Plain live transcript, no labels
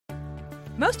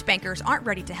Most bankers aren't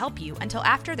ready to help you until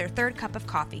after their third cup of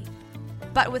coffee.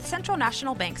 But with Central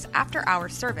National Bank's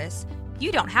after-hours service,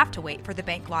 you don't have to wait for the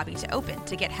bank lobby to open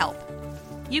to get help.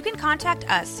 You can contact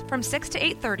us from 6 to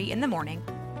 8:30 in the morning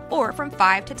or from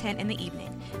 5 to 10 in the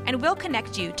evening, and we'll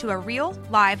connect you to a real,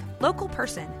 live, local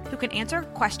person who can answer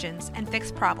questions and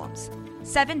fix problems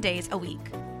 7 days a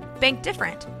week. Bank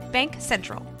different. Bank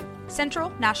Central. Central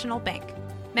National Bank.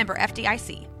 Member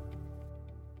FDIC.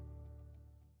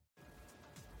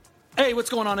 Hey, what's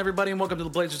going on, everybody, and welcome to the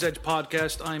Blazers Edge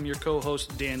podcast. I'm your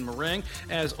co-host, Dan Meringue.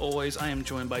 As always, I am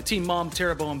joined by Team Mom,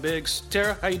 Tara Bowen-Biggs.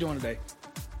 Tara, how you doing today?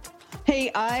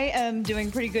 Hey, I am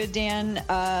doing pretty good, Dan.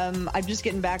 I'm just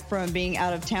getting back from being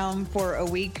out of town for a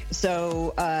week,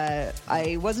 so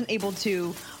I wasn't able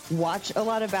to watch a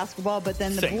lot of basketball, but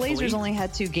then the Thankfully. Blazers only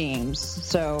had 2 games,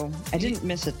 so I didn't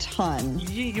miss a ton.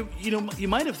 You know, you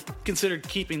might have considered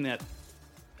keeping that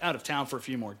out of town for a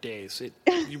few more days.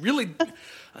 You really,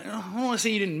 I don't want to say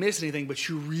you didn't miss anything, but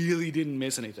you really didn't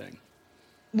miss anything.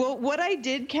 Well, what I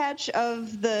did catch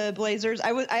of the Blazers,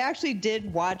 I actually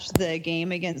did watch the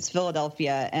game against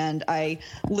Philadelphia, and I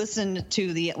listened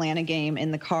to the Atlanta game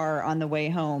in the car on the way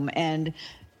home. And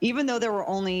even though there were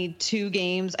only 2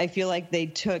 games, I feel like they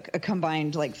took a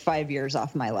combined 5 years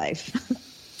off my life.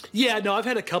 Yeah, no, I've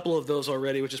had a couple of those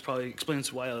already, which probably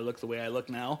explains why I look the way I look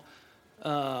now.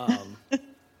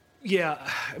 Yeah,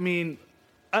 I mean,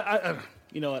 I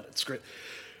you know what? It's great.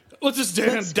 Let's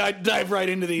just dive right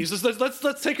into these.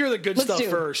 Let's take care of the good stuff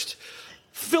first.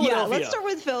 Philadelphia. Yeah, let's start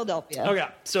with Philadelphia. Okay,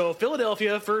 so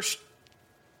Philadelphia, first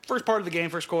part of the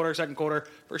game, first quarter, second quarter,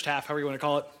 first half, however you want to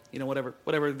call it. You know,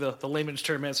 whatever the layman's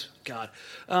term is. God,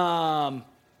 not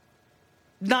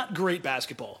great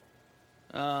basketball.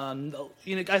 I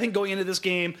think going into this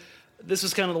game, this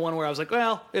is kind of the one where I was like,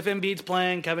 well, if Embiid's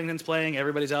playing, Covington's playing,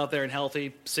 everybody's out there and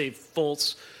healthy, save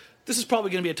Fultz, this is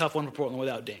probably going to be a tough one for Portland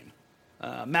without Dame.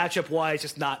 Matchup-wise,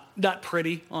 just not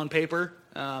pretty on paper,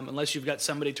 unless you've got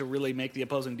somebody to really make the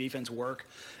opposing defense work.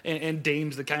 And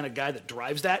Dame's the kind of guy that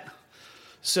drives that.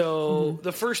 So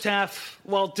the first half,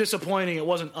 while disappointing, it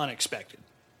wasn't unexpected.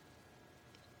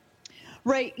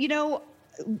 Right. You know,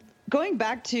 going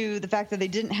back to the fact that they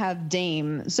didn't have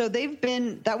Dame, so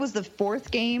that was the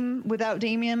 4th game without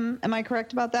Damian. Am I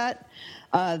correct about that?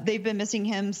 They've been missing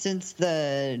him since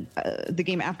the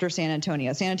game after San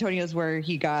Antonio. San Antonio is where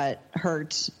he got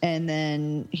hurt, and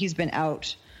then he's been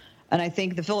out. And I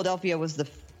think the Philadelphia was the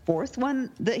 4th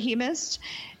one that he missed.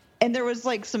 And there was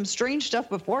some strange stuff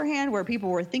beforehand where people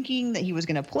were thinking that he was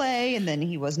going to play, and then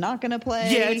he was not going to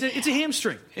play. Yeah, it's a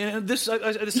hamstring. And this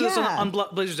is on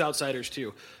Blazers Outsiders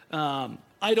too.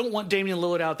 I don't want Damian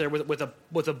Lillard out there with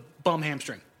a bum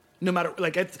hamstring. No matter,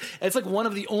 it's like one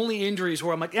of the only injuries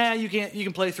where I'm like, you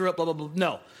can play through it, blah blah blah.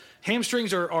 No,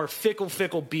 hamstrings are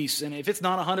fickle beasts, and if it's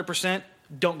not 100%,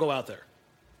 don't go out there.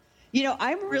 You know,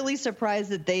 I'm really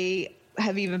surprised that they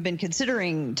have even been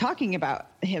considering talking about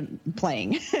him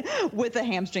playing with a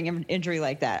hamstring injury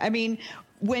like that. I mean,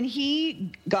 when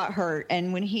he got hurt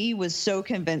and when he was so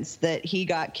convinced that he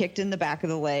got kicked in the back of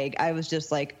the leg, I was just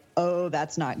like, oh,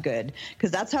 that's not good.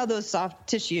 Because that's how those soft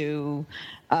tissue,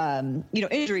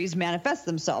 injuries manifest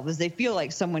themselves, is they feel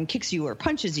like someone kicks you or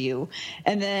punches you.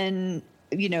 And then,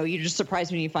 you're just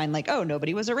surprised when you find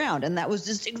nobody was around. And that was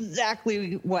just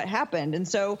exactly what happened. And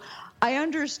so I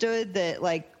understood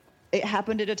that it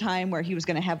happened at a time where he was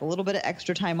going to have a little bit of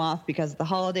extra time off because of the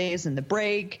holidays and the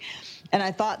break. And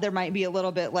I thought there might be a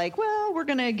little bit we're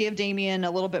going to give Damian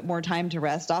a little bit more time to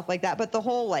rest off like that. But the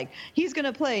whole, he's going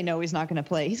to play. No, he's not going to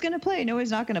play. He's going to play. No,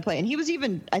 he's not going to play. And he was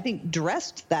even, I think,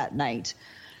 dressed that night.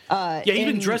 He's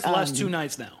been dressed the last 2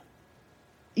 nights now.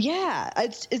 Yeah,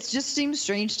 it just seems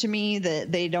strange to me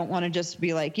that they don't want to just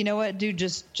be like, you know what, dude,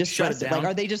 just shut it down.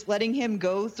 Are they just letting him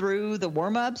go through the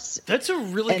warm-ups? That's a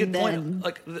really good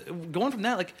point. Going from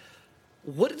that,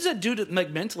 what does that do to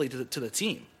mentally to the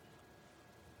team?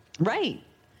 Right.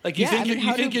 You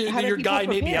think your guy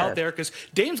may be out there because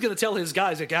Dame's going to tell his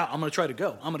guys I'm going to try to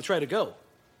go. I'm going to try to go.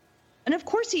 And of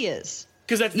course he is.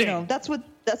 Because that's Dame. That's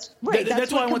right.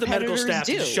 That's why I want the medical staff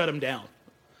to shut him down.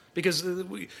 Because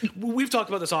we've talked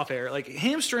about this off air.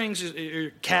 Hamstrings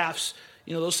or calves,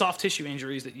 those soft tissue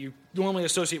injuries that you normally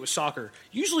associate with soccer,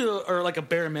 usually are a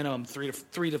bare minimum 3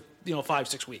 to 5,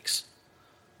 6 weeks.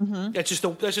 Mm-hmm. That's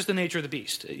just the nature of the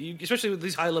beast. Especially with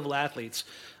these high level athletes,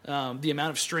 the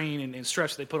amount of strain and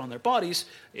stress they put on their bodies,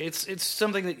 it's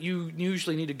something that you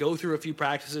usually need to go through a few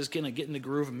practices, get in the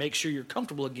groove, and make sure you're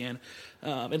comfortable again.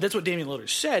 And that's what Damian Lillard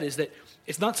said, is that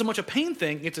it's not so much a pain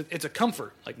thing; it's a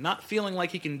comfort, not feeling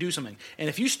like he can do something. And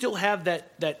if you still have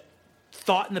that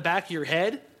thought in the back of your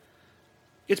head,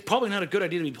 it's probably not a good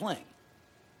idea to be playing.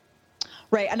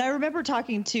 Right. And I remember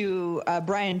talking to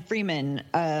Brian Freeman,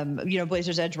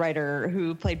 Blazers edge writer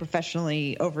who played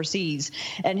professionally overseas,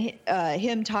 and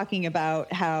him talking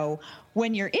about how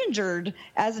when you're injured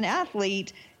as an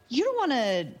athlete, you don't want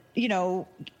to,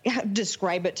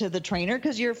 describe it to the trainer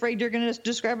because you're afraid you're going to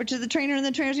describe it to the trainer and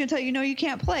the trainer's going to tell you, no, you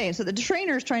can't play. And so the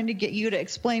trainer's trying to get you to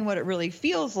explain what it really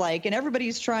feels like. And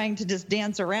everybody's trying to just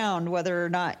dance around whether or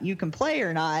not you can play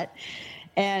or not.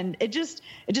 And it just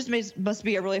must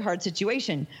be a really hard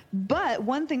situation. But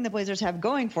one thing the Blazers have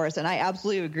going for us, and I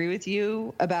absolutely agree with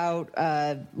you about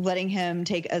letting him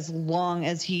take as long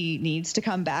as he needs to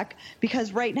come back,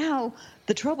 because right now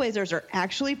the Trailblazers are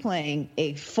actually playing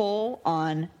a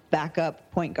full-on backup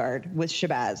point guard with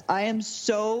Shabazz. I am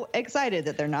so excited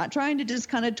that they're not trying to just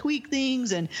kind of tweak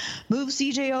things and move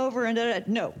CJ over and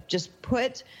no, just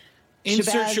put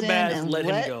Insert Shabazz, and let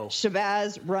him go.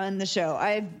 Shabazz run the show.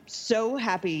 I'm so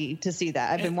happy to see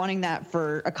that. I've been wanting that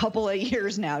for a couple of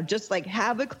years now. Just like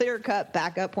have a clear-cut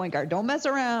backup point guard. Don't mess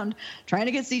around trying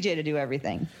to get CJ to do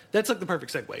everything. That's like the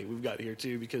perfect segue we've got here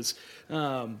too, because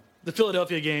the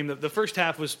Philadelphia game, the first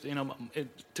half was,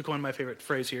 to coin my favorite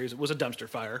phrase here, it was a dumpster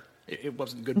fire. It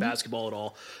wasn't good basketball at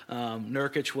all.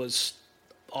 Nurkic was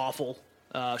awful.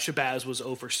 Shabazz was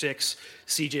 0 for 6.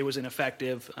 CJ was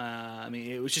ineffective.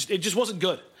 It just wasn't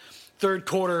good. Third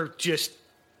quarter,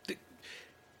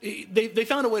 they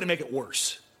found a way to make it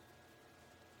worse.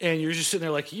 And you're just sitting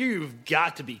there like, you've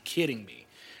got to be kidding me.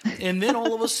 And then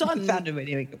all of a sudden, found a way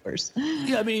to make it worse.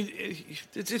 Yeah,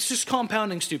 it's just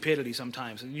compounding stupidity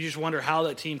sometimes. And you just wonder how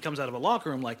that team comes out of a locker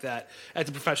room like that at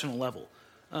the professional level.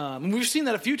 And we've seen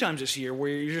that a few times this year where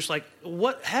you're just like,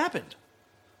 what happened?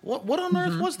 What on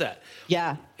earth was that?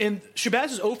 Yeah. And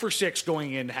Shabazz is 0 for 6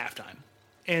 going into halftime.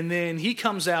 And then he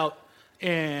comes out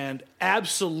and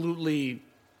absolutely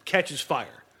catches fire.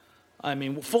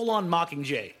 Full-on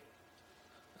Mockingjay.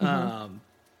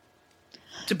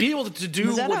 To be able to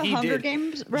do what he Hunger did.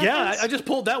 Games reference? Yeah, I just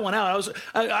pulled that one out.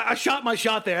 I shot my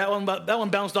shot there. That one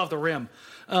bounced off the rim.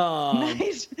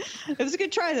 Nice. It was a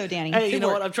good try, though, Danny. Hey, good you know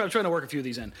work. what? I'm trying to work a few of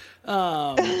these in.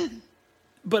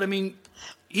 But,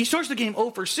 he starts the game 0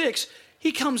 for 6.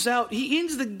 He comes out. He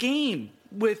ends the game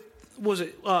with,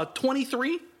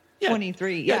 23? Yeah.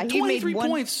 23. Yeah, he 23 made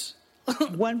points.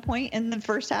 1 point in the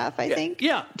first half, I think.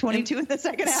 Yeah. 22 in the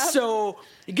second half. So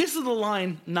he gets to the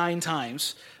line 9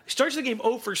 times. Starts the game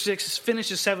 0 for 6,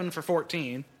 finishes 7 for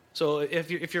 14. So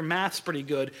if your math's pretty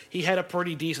good, he had a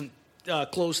pretty decent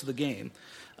close to the game.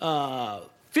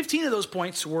 15 of those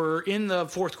points were in the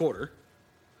fourth quarter.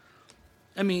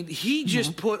 He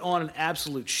just put on an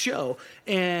absolute show,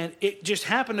 and it just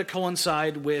happened to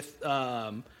coincide with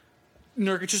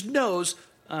Nurkic's nose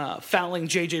fouling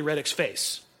J.J. Redick's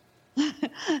face.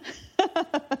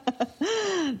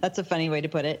 That's a funny way to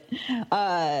put it.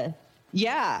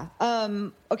 Yeah.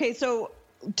 Okay, so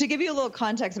to give you a little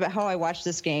context about how I watched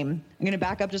this game, I'm going to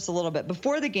back up just a little bit.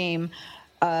 Before the game,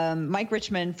 Mike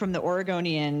Richmond from the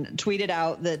Oregonian tweeted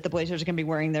out that the Blazers are going to be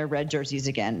wearing their red jerseys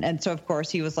again. And so, of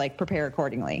course, he was like, prepare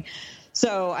accordingly.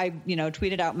 So I,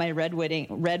 tweeted out my red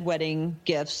wedding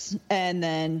gifts and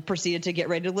then proceeded to get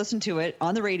ready to listen to it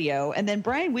on the radio. And then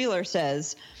Brian Wheeler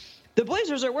says, the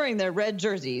Blazers are wearing their red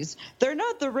jerseys. They're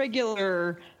not the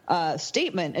regular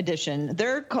statement edition.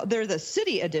 They're the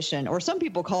city edition, or some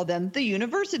people call them the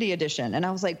university edition. And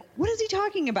I was like, what is he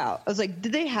talking about? I was like,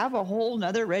 did they have a whole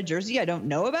nother red jersey I don't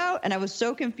know about? And I was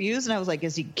so confused. And I was like,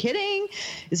 is he kidding?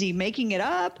 Is he making it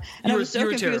up? And I was so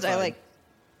confused. Terrified.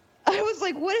 I was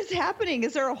like, what is happening?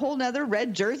 Is there a whole nother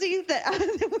red jersey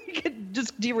that we could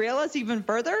just derail us even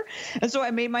further? And so I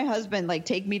made my husband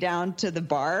take me down to the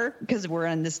bar because we're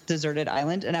on this deserted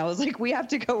island. And I was like, we have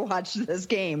to go watch this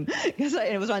game because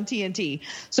it was on TNT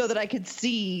so that I could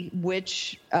see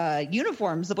which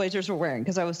uniforms the Blazers were wearing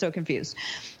because I was so confused.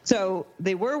 So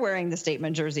they were wearing the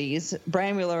statement jerseys.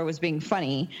 Brian Wheeler was being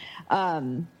funny.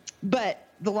 But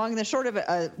the long and the short of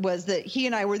it was that he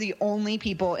and I were the only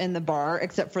people in the bar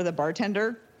except for the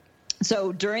bartender.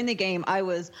 So during the game, I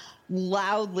was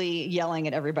loudly yelling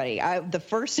at everybody. The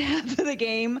first half of the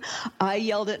game, I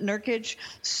yelled at Nurkic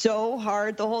so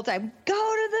hard the whole time. Go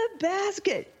to the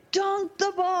basket. Dunk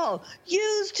the ball.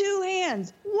 Use 2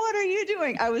 hands. What are you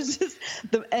doing? I was just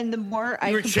the more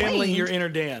I complained, channeling your inner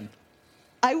Dan.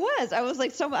 I was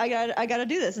like, so I got to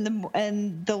do this.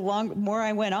 And the more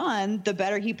I went on, the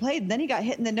better he played. And then he got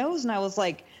hit in the nose, and I was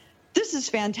like, this is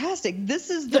fantastic. This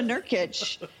is the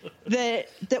Nurkic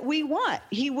that we want.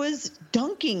 He was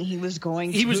dunking. He was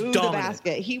going to the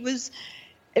basket. He was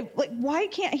why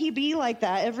can't he be like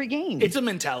that every game? It's a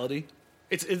mentality.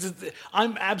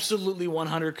 I'm absolutely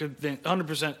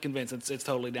 100% convinced it's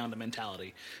totally down to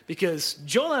mentality, because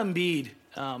Joel Embiid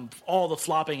all the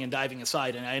flopping and diving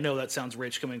aside, and I know that sounds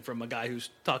rich coming from a guy who's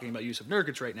talking about use of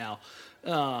Nurkic right now,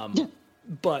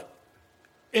 but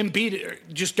Embiid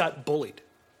just got bullied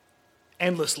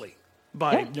endlessly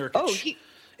by Nurkic. Oh,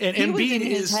 and he Embiid was in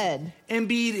his head.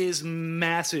 Embiid is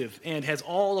massive and has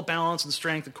all the balance and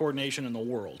strength and coordination in the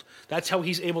world. That's how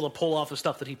he's able to pull off the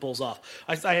stuff that he pulls off.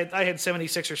 I had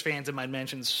 76ers fans in my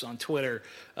mentions on Twitter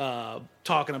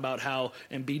talking about how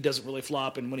Embiid doesn't really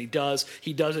flop, and when he does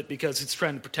it because he's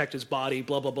trying to protect his body,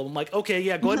 blah, blah, blah. I'm like, okay,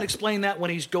 yeah, go ahead and explain that when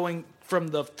he's going from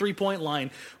the three-point line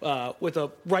with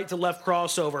a right-to-left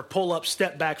crossover, pull-up,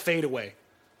 step-back, fadeaway.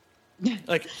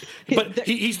 But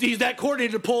he's that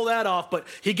coordinated to pull that off, but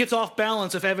he gets off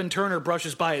balance if Evan Turner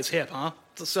brushes by his hip, huh?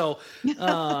 So, sorry,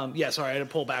 I had to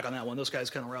pull back on that one. Those guys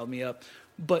kind of riled me up.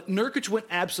 But Nurkic went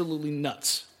absolutely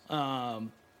nuts.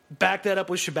 Back that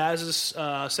up with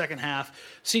Shabazz's second half.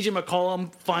 CJ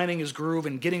McCollum finding his groove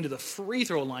and getting to the free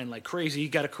throw line like crazy. He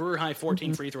got a career-high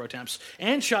 14 free throw attempts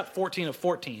and shot 14 of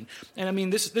 14. And, I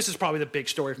mean, this is probably the big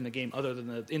story from the game other than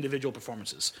the individual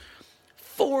performances.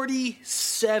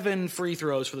 47 free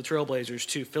throws for the Trailblazers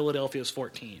to Philadelphia's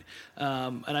 14.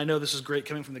 And I know this is great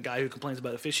coming from the guy who complains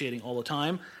about officiating all the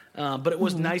time, but it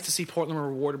was nice to see Portland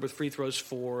rewarded with free throws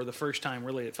for the first time,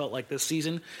 really, it felt like this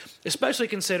season, especially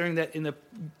considering that in the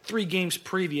 3 games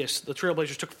previous, the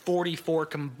Trailblazers took 44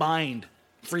 combined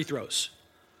free throws.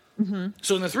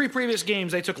 So in the 3 previous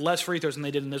games, they took less free throws than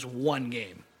they did in this one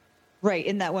game. Right,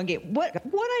 in that one game. What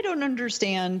I don't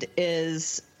understand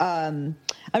is, I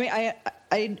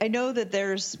know that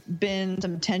there's been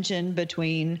some tension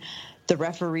between the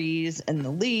referees and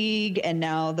the league, and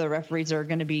now the referees are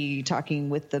going to be talking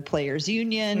with the players'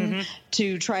 union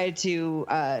to try to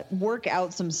work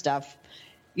out some stuff,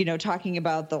 talking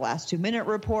about the last 2-minute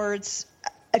reports.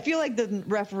 I feel like the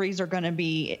referees are going to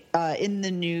be in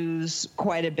the news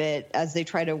quite a bit as they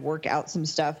try to work out some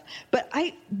stuff. But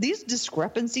these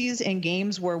discrepancies in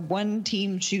games where one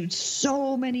team shoots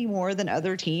so many more than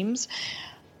other teams,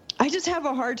 I just have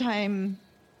a hard time.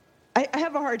 I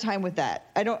have a hard time with that.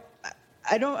 I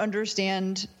don't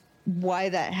understand why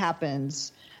that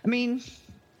happens. I mean,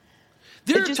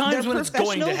 there are times when it's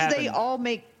going to happen.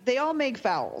 They all make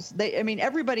fouls.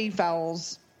 Everybody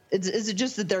fouls. Is it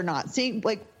just that they're not seeing,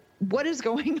 like, what is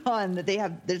going on that they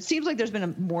have? It seems like there's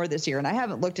been more this year, and I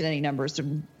haven't looked at any numbers to,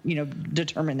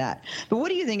 determine that. But what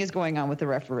do you think is going on with the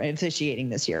referee officiating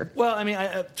this year? Well,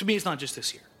 to me, it's not just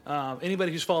this year.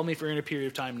 Anybody who's followed me for any period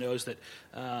of time knows that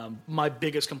my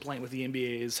biggest complaint with the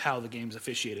NBA is how the game's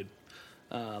officiated.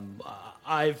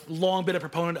 I've long been a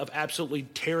proponent of absolutely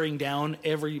tearing down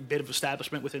every bit of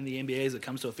establishment within the NBA as it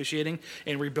comes to officiating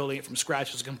and rebuilding it from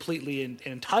scratch as a completely and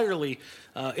entirely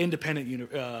independent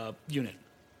unit.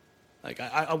 Like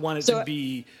I want it to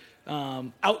be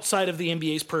outside of the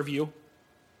NBA's purview,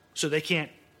 so they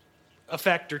can't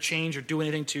affect or change or do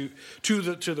anything to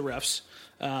the refs.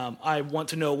 I want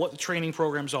to know what the training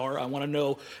programs are. I want to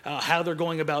know how they're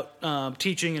going about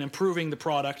teaching and improving the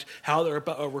product, how they're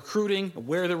recruiting,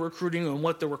 where they're recruiting, and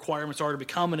what the requirements are to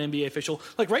become an NBA official.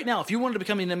 Like right now, if you wanted to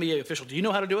become an NBA official, do you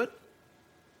know how to do it?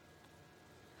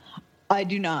 I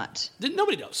do not.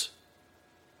 Nobody does.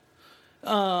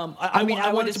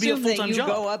 I want it to be a full-time job.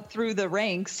 You go up through the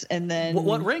ranks, and then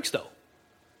what ranks though?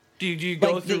 Do you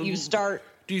go through? That you start.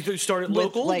 Do you start at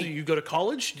local? Do you go to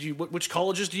college? Which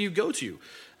colleges do you go to?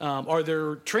 Are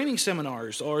there training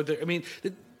seminars?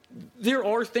 There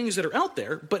are things that are out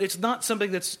there, but it's not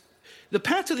something that's the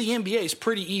path to the NBA is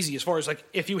pretty easy as far as like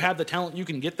if you have the talent, you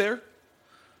can get there.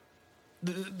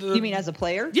 You mean as a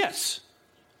player? Yes.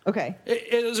 Okay.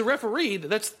 As a referee,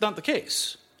 that's not the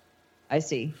case. I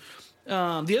see. The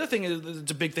other thing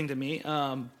that's a big thing to me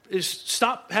is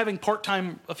stop having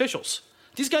part-time officials.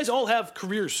 These guys all have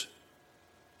careers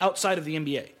outside of the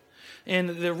NBA. And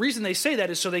the reason they say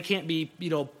that is so they can't be,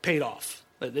 paid off.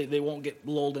 They won't get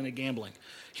lulled into gambling.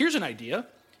 Here's an idea.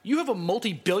 You have a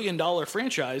multi-billion-dollar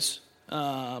franchise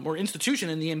or institution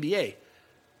in the NBA.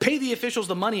 Pay the officials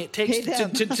the money it takes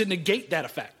to negate that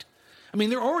effect.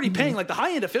 They're already paying, like the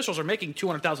high-end officials are making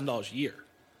 $200,000 a year.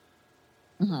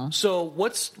 So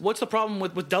what's the problem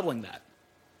with doubling that?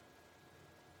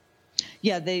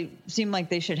 Yeah, they seem like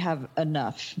they should have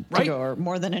enough to go, or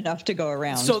more than enough to go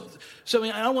around. So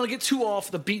I don't want to get too off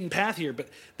the beaten path here, but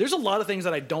there's a lot of things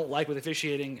that I don't like with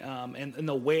officiating and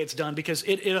the way it's done because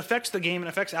it affects the game, it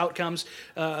affects outcomes,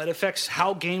 it affects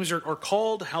how games are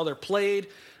called, how they're played.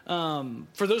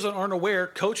 For those that aren't aware,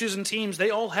 coaches and teams,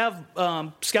 they all have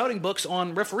scouting books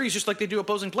on referees just like they do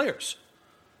opposing players.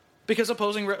 Because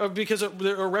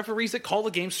there are referees that call the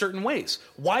game certain ways.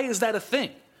 Why is that a thing?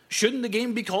 Shouldn't the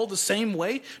game be called the same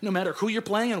way no matter who you're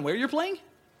playing and where you're playing?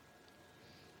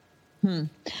 And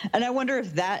I wonder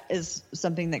if that is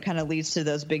something that kind of leads to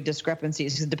those big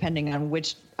discrepancies, depending on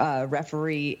which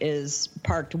referee is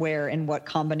parked where and what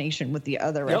combination with the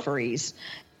other referees.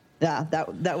 Yeah,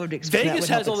 that would explain. Vegas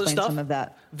has all this stuff. Some of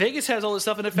that. Vegas has all this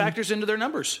stuff, and it factors into their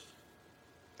numbers.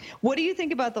 What do you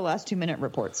think about the last 2-minute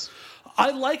reports?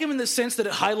 I like them in the sense that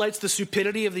it highlights the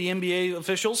stupidity of the NBA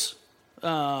officials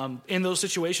in those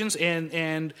situations,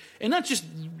 and not just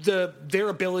their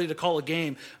ability to call a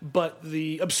game, but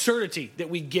the absurdity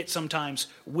that we get sometimes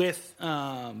with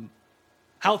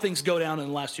how things go down in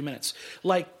the last 2 minutes.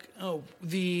 Like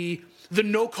the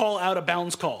no call out of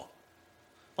bounds call.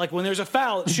 Like when there's a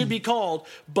foul, it should be called,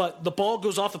 but the ball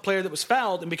goes off the player that was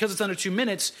fouled, and because it's under 2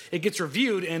 minutes, it gets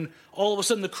reviewed, and all of a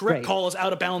sudden the correct call is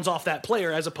out of bounds off that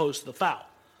player as opposed to the foul.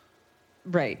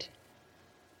 Right.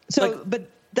 So, but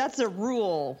that's a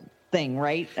rule thing,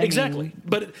 right? Exactly.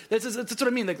 But that's what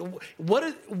I mean. Like,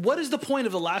 what is the point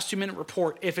of the last 2-minute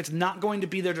report if it's not going to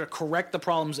be there to correct the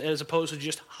problems as opposed to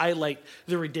just highlight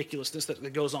the ridiculousness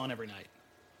that goes on every night?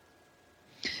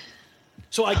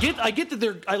 So I get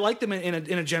that I like them in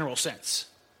a general sense.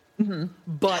 Mm-hmm.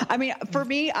 But I mean, for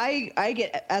me, I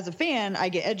get, as a fan, I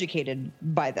get educated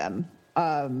by them.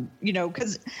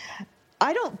 Because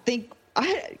I don't think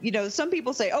some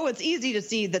people say, oh, it's easy to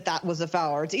see that was a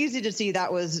foul, or it's easy to see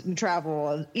that was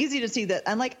travel, easy to see that.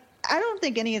 I'm like, I don't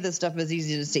think any of this stuff is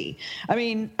easy to see. I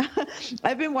mean,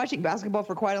 I've been watching basketball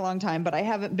for quite a long time, but I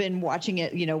haven't been watching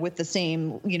it, with the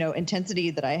same, intensity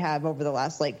that I have over the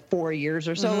last 4 years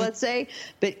or so, let's say.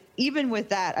 But even with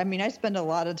that, I mean, I spend a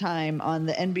lot of time on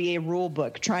the NBA rule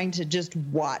book trying to just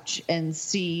watch and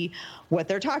see what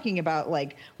they're talking about,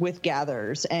 like with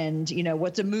gathers and,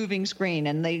 what's a moving screen.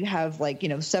 And they have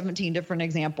 17 different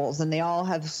examples, and they all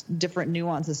have different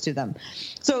nuances to them.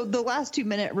 So the last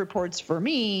 2-minute reports for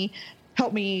me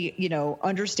help me,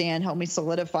 understand, help me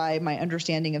solidify my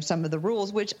understanding of some of the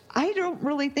rules, which I don't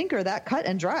really think are that cut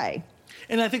and dry.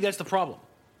 And I think that's the problem.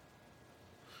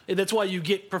 And that's why you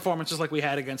get performances like we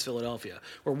had against Philadelphia,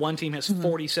 where one team has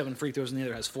 47 free throws and the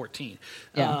other has 14.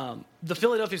 Yeah. The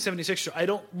Philadelphia 76ers, I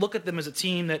don't look at them as a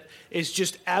team that is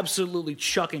just absolutely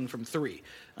chucking from three.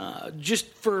 Just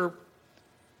for,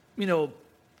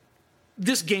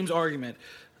 this game's argument,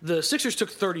 the Sixers took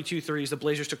 32 threes, the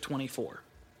Blazers took 24.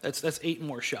 That's 8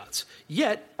 more shots.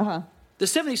 Yet, the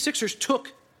 76ers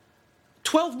took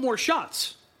 12 more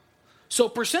shots. So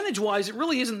percentage-wise, it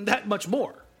really isn't that much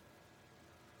more.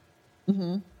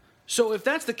 So if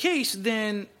that's the case,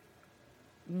 then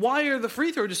why are the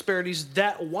free throw disparities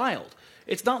that wild?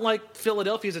 It's not like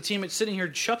Philadelphia is a team that's sitting here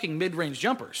chucking mid-range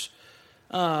jumpers.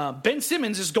 Ben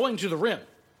Simmons is going to the rim.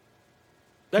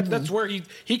 That's where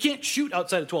he can't shoot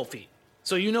outside of 12 feet.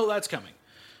 So that's coming.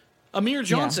 Amir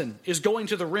Johnson is going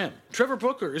to the rim. Trevor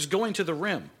Booker is going to the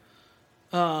rim.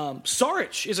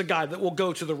 Saric is a guy that will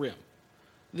go to the rim.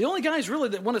 The only guys really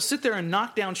that want to sit there and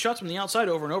knock down shots from the outside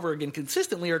over and over again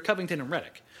consistently are Covington and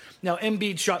Redick. Now,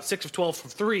 Embiid shot 6 of 12 from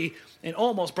 3 and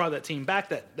almost brought that team back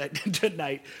that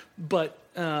night. But,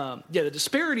 the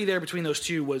disparity there between those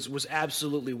two was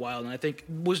absolutely wild, and I think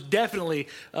was definitely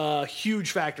a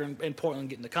huge factor in Portland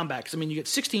getting the comebacks. I mean, you get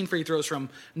 16 free throws from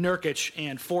Nurkic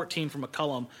and 14 from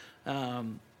McCollum.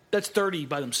 That's 30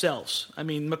 by themselves. I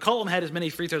mean, McCollum had as many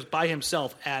free throws by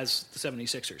himself as the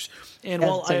 76ers. And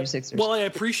while I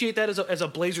appreciate that as a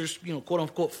Blazers,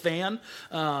 quote-unquote fan,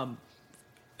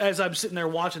 as I'm sitting there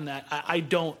watching that, I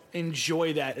don't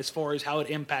enjoy that as far as how it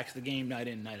impacts the game night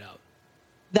in, night out.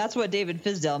 That's what David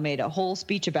Fizdale made a whole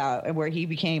speech about, where he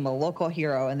became a local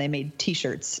hero, and they made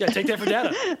T-shirts. Yeah, take that for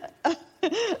data.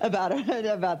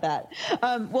 about that.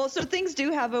 So things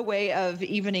do have a way of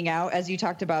evening out, as you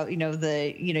talked about,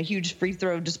 the huge free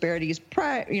throw disparities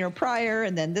prior,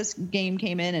 and then this game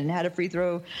came in and had a free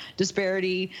throw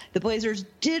disparity. The Blazers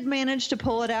did manage to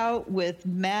pull it out with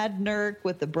Mad Nurk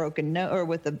with the broken nose, or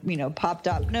with the popped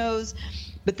up nose.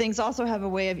 But things also have a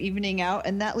way of evening out,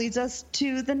 and that leads us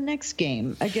to the next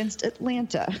game against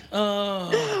Atlanta,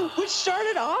 which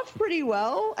started off pretty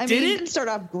well. I mean, it didn't start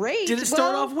off great. Did it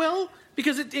start off well?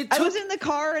 Because it took... I was in the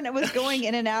car and it was going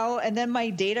in and out, and then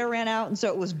my data ran out, and so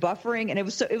it was buffering, and it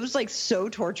was so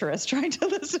torturous trying to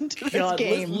listen to this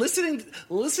game. Listening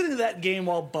to that game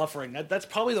while buffering, that's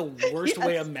probably the worst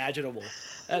way imaginable.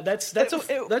 That's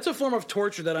a form of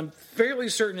torture that I'm fairly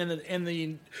certain in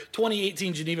the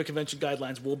 2018 Geneva Convention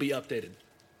guidelines will be updated.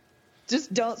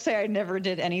 Just don't say I never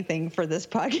did anything for this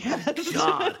podcast.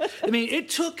 God, I mean, it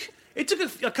took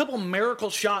a couple miracle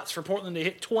shots for Portland to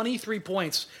hit 23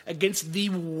 points against the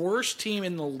worst team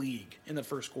in the league in the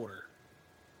first quarter.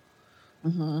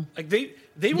 Like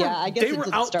they were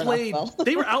outplayed.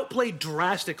 They were outplayed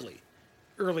drastically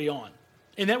early on,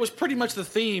 and that was pretty much the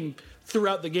theme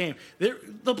throughout the game.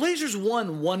 The Blazers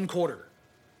won one quarter.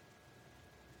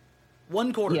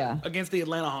 Against the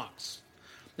Atlanta Hawks.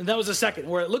 And that was the second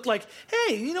where it looked like,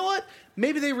 hey, you know what?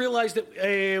 Maybe they realized that,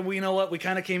 hey, you know what? We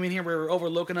kind of came in here. We were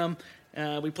overlooking them.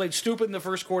 We played stupid in the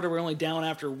first quarter. We're only down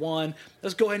after one.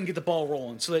 Let's go ahead and get the ball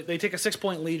rolling. So they take a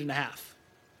 6-point lead in a half.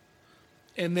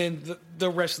 And then the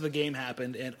rest of the game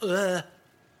happened. And,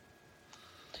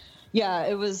 Yeah,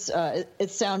 it was.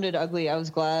 It sounded ugly. I was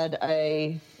glad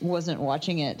I wasn't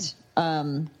watching it.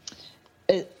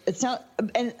 It sound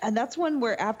and that's one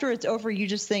where after it's over, you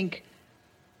just think,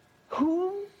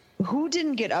 who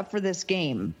didn't get up for this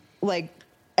game? Like,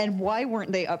 and why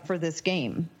weren't they up for this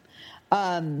game?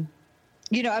 It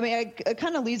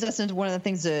kind of leads us into one of the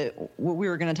things that we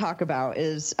were going to talk about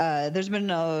is there's been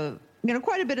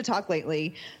quite a bit of talk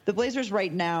lately. The Blazers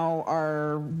right now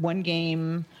are one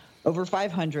game over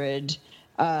 500.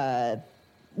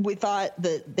 We thought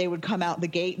that they would come out the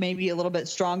gate maybe a little bit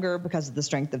stronger because of the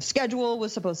strength of schedule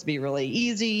was supposed to be really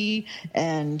easy.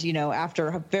 And,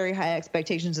 after very high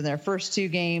expectations in their first two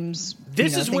games.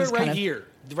 This is where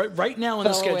right now in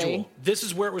the schedule, away. This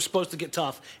is where it was supposed to get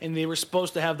tough. And they were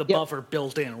supposed to have the buffer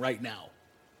built in right now.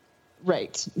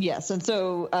 Right. Yes. And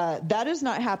so that has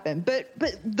not happened. But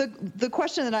the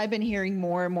question that I've been hearing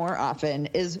more and more often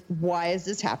is, why is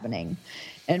this happening?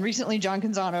 And recently, John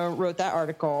Canzano wrote that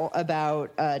article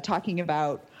about talking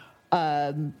about,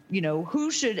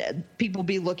 who should people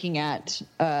be looking at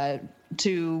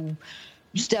to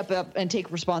step up and take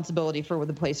responsibility for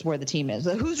the place where the team is.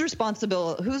 Who's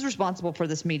responsible for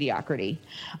this mediocrity?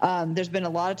 There's been a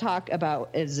lot of talk about,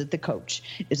 is it the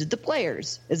coach? Is it the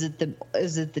players? Is it the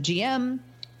GM?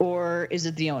 Or is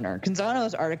it the owner?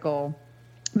 Canzano's article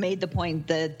made the point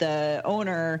that the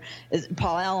owner,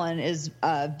 Paul Allen, is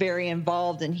very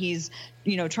involved, and he's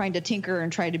trying to tinker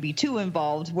and try to be too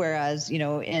involved, whereas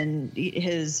in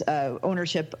his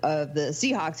ownership of the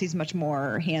Seahawks, he's much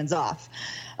more hands off.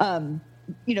 So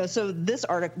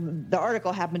the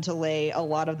article happened to lay a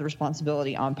lot of the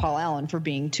responsibility on Paul Allen for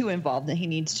being too involved, and he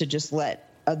needs to just let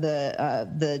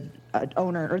the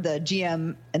owner or the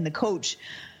GM and the coach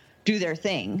do their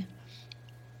thing.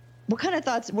 What kind of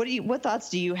thoughts? What thoughts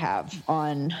do you have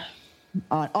on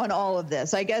all of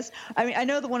this? I guess I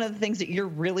know that one of the things that you're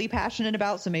really passionate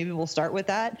about, so maybe we'll start with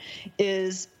that.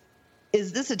 Is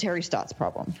this a Terry Stotts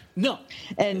problem? No,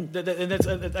 and that's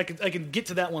I can get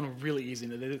to that one really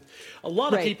easy. A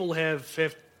lot of people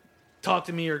have talked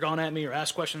to me or gone at me or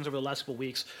asked questions over the last couple of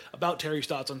weeks about Terry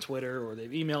Stotts on Twitter, or they've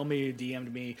emailed me,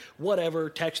 DM'd me, whatever,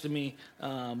 texted me,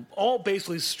 all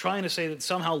basically trying to say that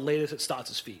somehow laid us at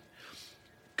Stotts' feet.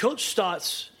 Coach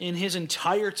Stotts, in his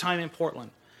entire time in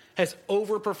Portland, has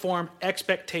overperformed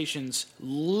expectations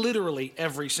literally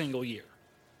every single year.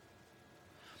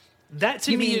 That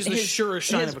to me is the surest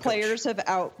sign of a coach. His players have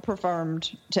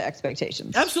outperformed to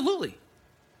expectations. Absolutely.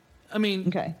 I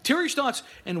mean, Terry Stotts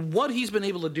and what he's been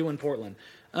able to do in Portland.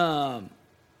 But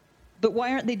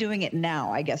why aren't they doing it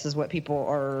now, I guess, is what people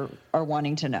are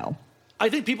wanting to know. I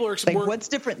think people are what's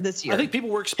different this year? I think people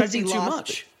were expecting too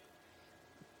much.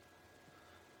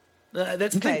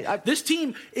 That's the thing. This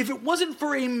team, if it wasn't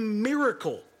for a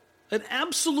miracle, an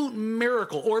absolute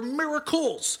miracle, or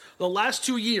miracles the last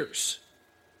 2 years,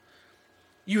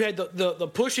 you had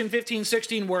the push in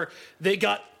 15-16 where they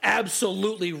got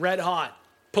absolutely red hot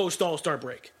post All-Star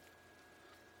break.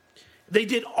 They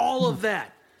did all of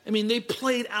that. I mean, they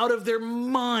played out of their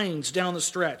minds down the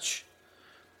stretch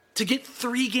to get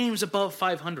 3 games above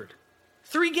 500.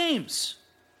 3 games.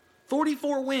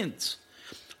 44 wins.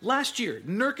 Last year,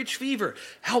 Nurkic fever,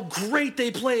 how great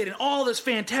they played and all this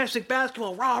fantastic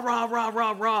basketball, rah, rah, rah,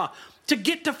 rah, rah, to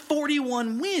get to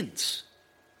 41 wins.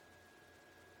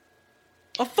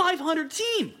 A 500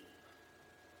 team.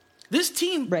 This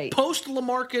team, post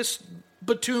LaMarcus,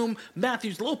 Batum,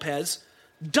 Matthews, Lopez,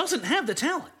 doesn't have the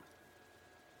talent.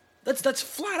 That's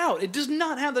flat out. It does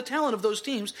not have the talent of those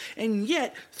teams, and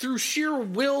yet, through sheer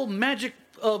will, magic,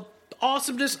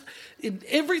 awesomeness,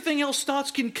 everything else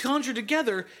Stotts can conjure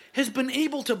together, has been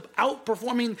able to outperform.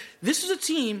 I mean, this is a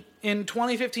team in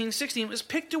 2015-16 was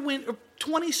picked to win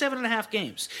 27 and a half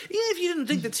games. Even if you didn't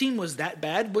think the team was that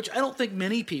bad, which I don't think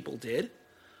many people did,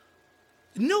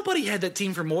 nobody had that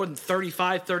team for more than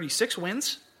 35, 36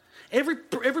 wins. Every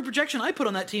projection I put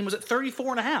on that team was at 34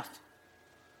 and a half.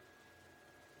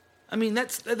 I mean,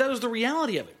 that was the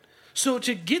reality of it. So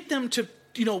to get them to,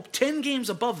 10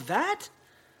 games above that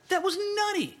was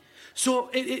nutty. So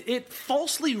it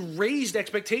falsely raised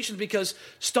expectations because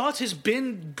Stotts has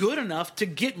been good enough to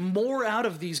get more out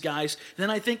of these guys than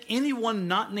I think anyone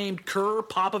not named Kerr,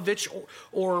 Popovich,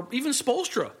 or even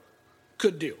Spoelstra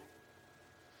could do.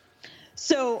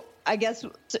 So I guess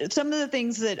some of the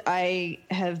things that I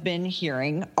have been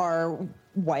hearing are,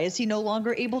 why is he no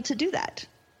longer able to do that?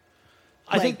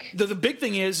 I think the big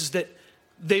thing is that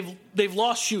they've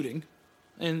lost shooting,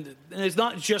 and it's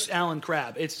not just Allen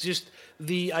Crabbe. It's just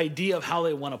the idea of how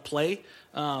they want to play.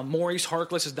 Maurice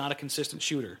Harkless is not a consistent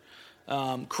shooter.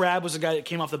 Crabbe was a guy that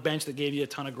came off the bench that gave you a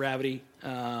ton of gravity.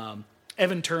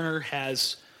 Evan Turner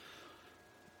has,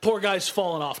 poor guy's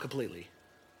fallen off completely.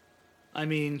 I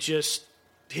mean, just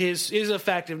his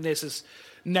effectiveness is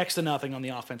next to nothing on the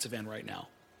offensive end right now.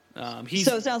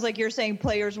 So it sounds like you're saying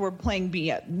players were playing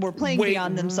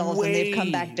beyond themselves, and they've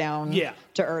come back down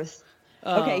to earth.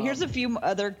 Okay, here's a few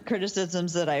other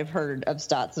criticisms that I've heard of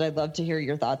Stotts that I'd love to hear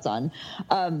your thoughts on.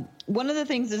 One of the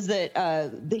things is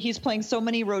that he's playing so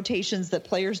many rotations that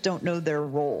players don't know their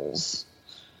roles.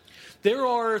 There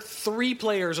are 3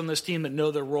 players on this team that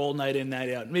know their role night in,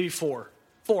 night out. Maybe 4.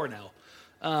 4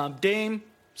 now. Dame,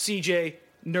 CJ,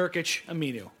 Nurkic,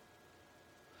 Aminu.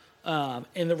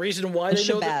 And the reason why they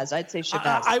know that, I'd say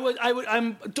Shabazz.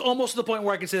 I'm almost to the point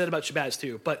where I can say that about Shabazz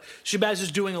too. But Shabazz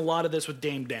is doing a lot of this with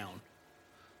Dame down,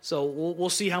 so we'll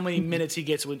see how many minutes he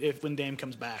gets when Dame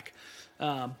comes back.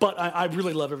 But I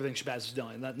really love everything Shabazz is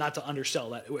doing. Not to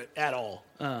undersell that at all.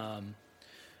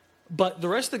 But the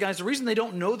rest of the guys, the reason they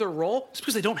don't know their role is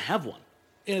because they don't have one,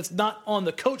 and it's not on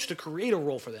the coach to create a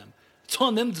role for them. It's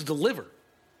on them to deliver.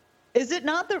 Is it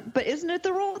not but isn't it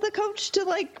the role of the coach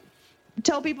to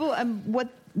tell people what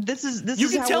this is? This you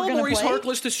is can how tell we're gonna Maurice play?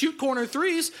 Harkless to shoot corner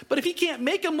threes, but if he can't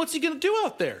make them, what's he going to do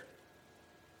out there?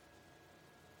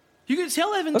 You can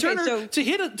tell Evan Turner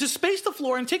to space the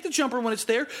floor and take the jumper when it's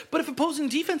there, but if opposing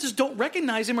defenses don't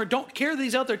recognize him or don't care that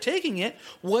he's out there taking it,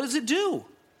 what does it do?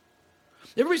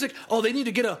 Everybody's like, oh, they need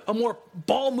to get a more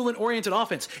ball movement-oriented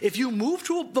offense. If you move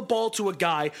the ball to a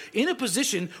guy in a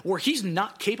position where he's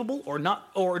not capable or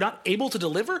not able to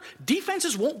deliver,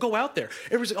 defenses won't go out there.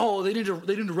 Everybody's like, oh, they need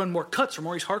to run more cuts for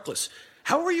Maurice Harkless.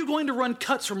 How are you going to run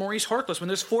cuts for Maurice Harkless when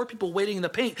there's 4 people waiting in the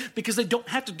paint because they don't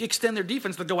have to extend their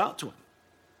defense to go out to him?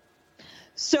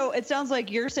 So it sounds like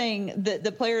you're saying that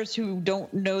the players who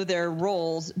don't know their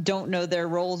roles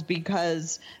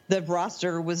because the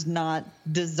roster was not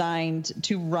designed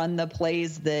to run the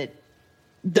plays that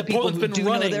the people who do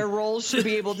know their roles should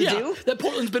be able to do. That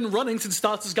Portland's been running since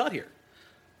Stotts has got here.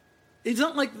 It's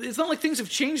not like things have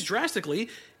changed drastically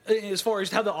as far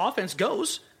as how the offense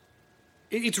goes.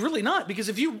 It's really not, because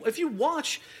if you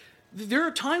watch, there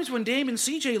are times when Dame and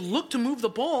CJ look to move the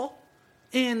ball,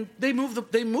 and they move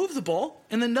the ball,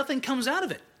 and then nothing comes out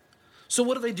of it. So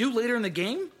what do they do later in the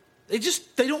game? They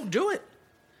don't do it,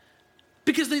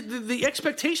 because the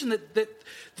expectation that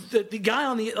the guy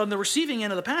on the receiving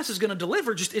end of the pass is going to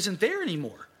deliver just isn't there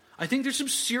anymore. I think there's some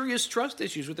serious trust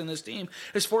issues within this team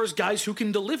as far as guys who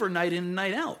can deliver night in and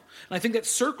night out. And I think that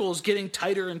circle is getting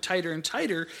tighter and tighter and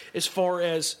tighter as far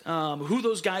as who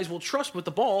those guys will trust with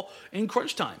the ball in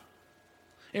crunch time.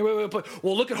 Anyway,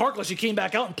 well, look at Harkless. He came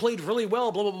back out and played really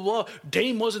well, blah, blah, blah, blah.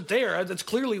 Dame wasn't there. That's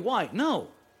clearly why. No.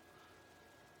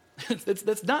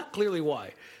 That's not clearly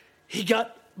why. He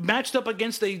got matched up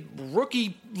against a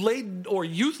rookie-laden or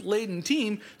youth-laden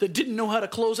team that didn't know how to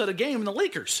close out a game in the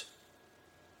Lakers.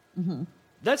 Mm-hmm.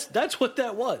 That's what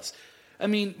that was. I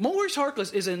mean, Maurice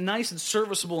Harkless is a nice and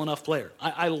serviceable enough player.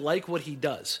 I like what he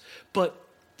does. But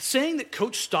saying that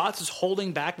Coach Stotts is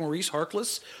holding back Maurice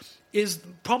Harkless is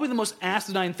probably the most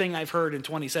asinine thing I've heard in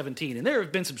 2017. And there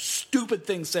have been some stupid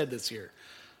things said this year.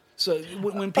 So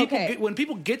when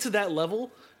people get to that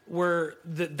level where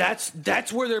that's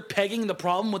where they're pegging the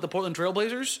problem with the Portland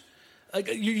Trailblazers, like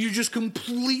you just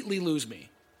completely lose me.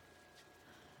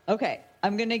 Okay,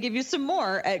 I'm going to give you some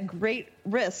more at great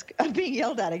risk of being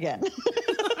yelled at again.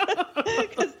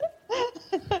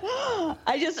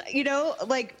 I just,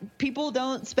 people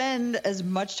don't spend as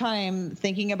much time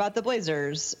thinking about the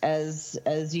Blazers as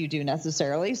you do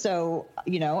necessarily. So,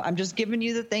 I'm just giving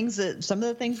you some of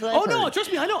the things that I've heard. No,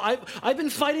 trust me, I know. I've been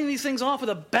fighting these things off with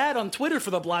a bat on Twitter for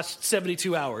the last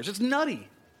 72 hours. It's nutty.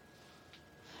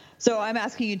 So I'm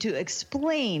asking you to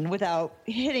explain without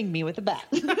hitting me with a bat.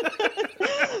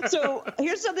 So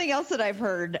here's something else that I've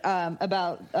heard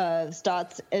about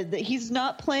Stotts, that he's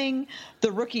not playing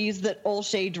the rookies that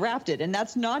Olshey drafted. And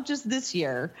that's not just this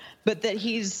year, but that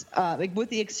he's, with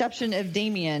the exception of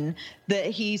Damian, that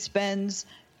he spends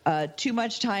too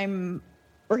much time,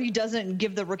 or he doesn't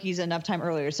give the rookies enough time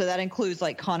earlier. So that includes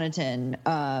like Connaughton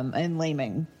and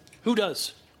Laming. Who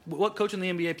does? What coach in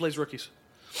the NBA plays rookies?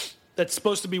 That's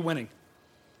supposed to be winning.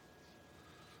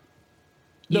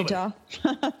 Utah.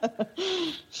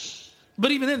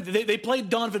 But even then, they played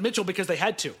Donovan Mitchell because they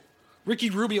had to. Ricky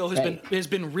Rubio has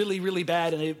been really, really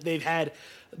bad, and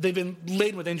they've been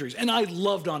laden with injuries. And I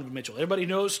love Donovan Mitchell. Everybody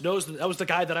knows that was the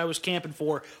guy that I was camping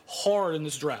for hard in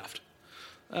this draft.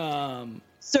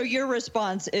 So your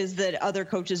response is that other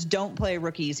coaches don't play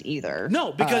rookies either?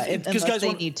 No, because guys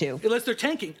need to, unless they're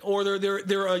tanking or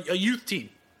they're a youth team.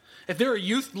 If they're a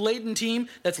youth-laden team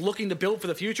that's looking to build for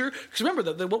the future, because remember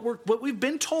that what we've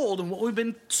been told and what we've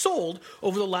been sold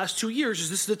over the last 2 years is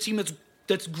this is a team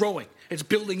that's growing. It's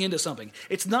building into something.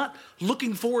 It's not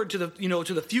looking forward to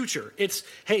the future. It's,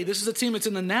 hey, this is a team that's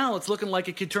in the now. It's looking like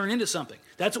it could turn into something.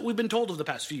 That's what we've been told over the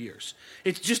past few years.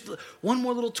 It's just one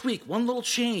more little tweak, one little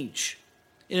change.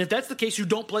 And if that's the case, you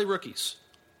don't play rookies.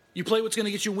 You play what's going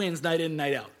to get you wins night in,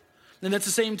 night out. And that's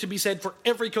the same to be said for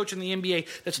every coach in the NBA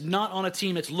that's not on a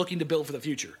team that's looking to build for the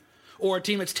future or a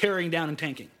team that's tearing down and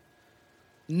tanking.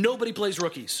 Nobody plays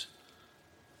rookies.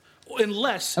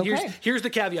 Unless, here's the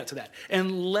caveat to that,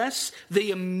 unless they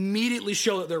immediately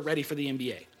show that they're ready for the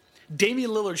NBA.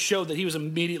 Damian Lillard showed that he was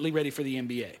immediately ready for the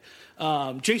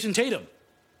NBA. Jason Tatum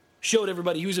showed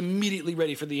everybody he was immediately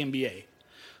ready for the NBA.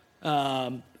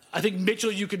 I think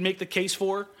Mitchell you could make the case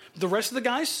for. The rest of the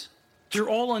guys, they're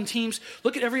all on teams.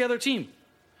 Look at every other team.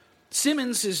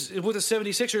 Simmons is with the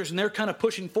 76ers, and they're kind of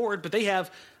pushing forward, but they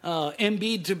have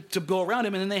Embiid to go around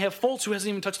him, and then they have Fultz, who hasn't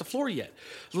even touched the floor yet.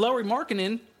 Lauri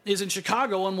Markkanen is in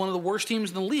Chicago on one of the worst teams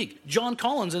in the league. John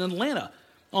Collins in Atlanta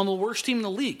on the worst team in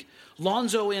the league.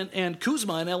 Lonzo and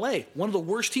Kuzma in L.A., one of the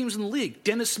worst teams in the league.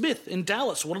 Dennis Smith in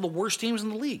Dallas, one of the worst teams in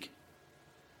the league.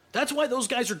 That's why those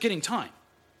guys are getting time.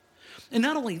 And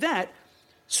not only that,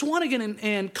 Swanigan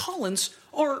and Collins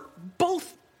are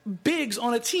both bigs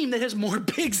on a team that has more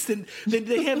bigs than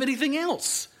they have anything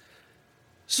else.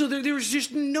 So there's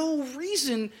just no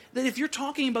reason that if you're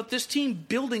talking about this team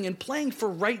building and playing for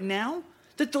right now,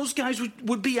 that those guys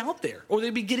would be out there or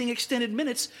they'd be getting extended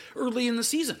minutes early in the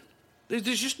season.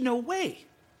 There's just no way.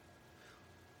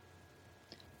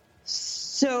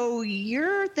 So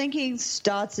you're thinking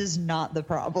Stotts is not the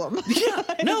problem? Yeah,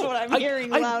 no. That's what I'm hearing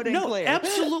loud and clear. No,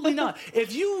 absolutely not.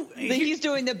 He's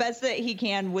doing the best that he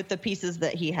can with the pieces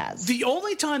that he has. The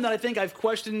only time that I think I've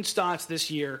questioned Stotts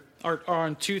this year are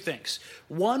on two things.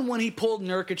 One, when he pulled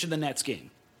Nurkic in the Nets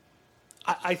game.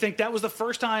 I think that was the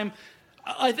first time.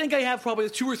 I think I have probably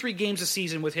 2 or 3 games a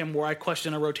season with him where I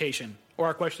question a rotation or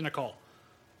I question a call.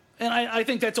 And I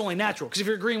think that's only natural, because if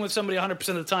you're agreeing with somebody 100%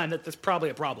 of the time, that's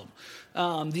probably a problem.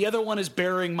 The other one is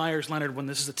burying Myers-Leonard when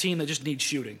this is a team that just needs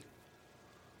shooting.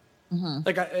 Mm-hmm.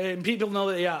 And people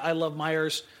know that, I love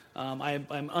Myers. I'm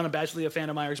unabashedly a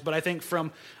fan of Myers. But I think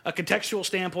from a contextual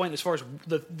standpoint, as far as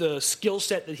the skill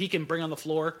set that he can bring on the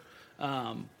floor,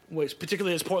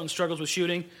 particularly as Portland struggles with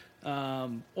shooting,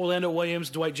 Orlando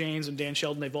Williams, Dwight James, and Dan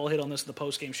Sheldon, they've all hit on this in the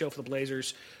post-game show for the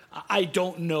Blazers. I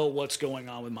don't know what's going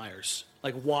on with Myers.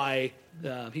 Like why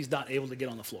he's not able to get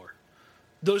on the floor.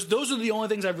 Those are the only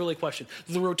things I've really questioned.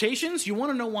 The rotations, you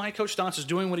want to know why Coach Stotts is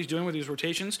doing what he's doing with these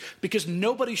rotations? Because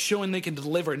nobody's showing they can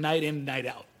deliver night in, night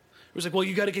out. It was like, well,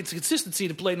 you got to get consistency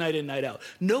to play night in, night out.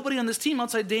 Nobody on this team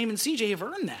outside Dame and CJ have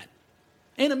earned that.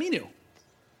 And Aminu.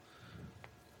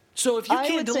 So if you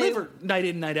can't deliver night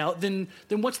in, night out, then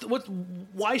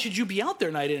why should you be out there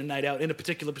night in and night out in a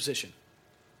particular position?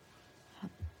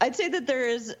 I'd say that there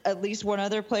is at least one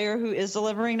other player who is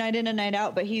delivering night in and night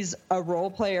out, but he's a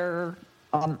role player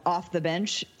off the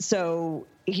bench. So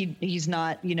he's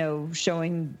not,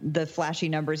 showing the flashy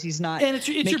numbers. He's not. And it's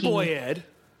your boy Ed.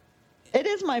 It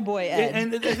is my boy Ed.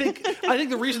 And I think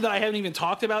the reason that I haven't even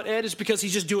talked about Ed is because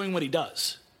he's just doing what he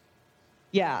does.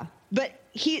 Yeah. But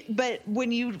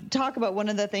when you talk about one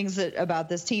of the things about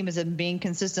this team is him being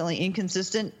consistently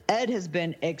inconsistent, Ed has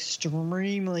been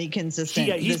extremely consistent.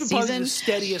 Yeah, he's been probably the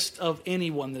steadiest of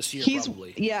anyone this year,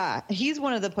 probably. Yeah, he's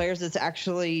one of the players that's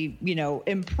actually,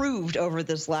 improved over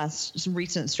this last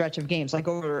recent stretch of games, like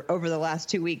over the last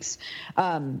 2 weeks.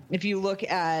 If you look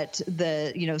at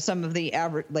the, some of the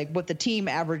average, like what the team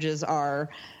averages are,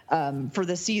 for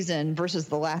the season versus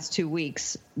the last 2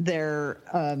 weeks, they're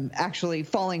actually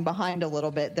falling behind a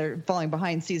little bit. They're falling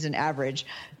behind season average.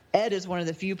 Ed is one of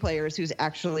the few players who's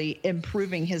actually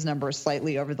improving his numbers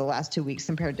slightly over the last 2 weeks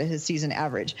compared to his season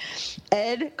average.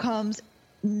 Ed comes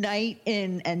night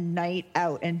in and night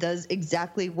out and does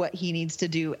exactly what he needs to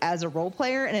do as a role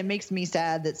player, and it makes me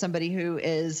sad that somebody who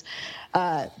is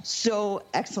so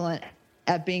excellent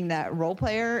at being that role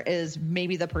player is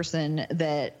maybe the person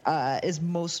that is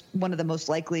one of the most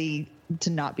likely to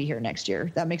not be here next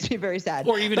year. That makes me very sad.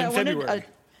 Or even in February.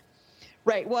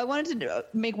 Right. Well, I wanted to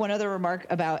make one other remark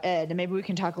about Ed, and maybe we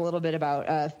can talk a little bit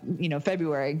about,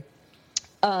 February.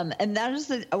 And that is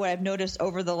what I've noticed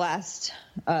over the last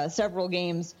several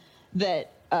games,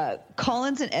 that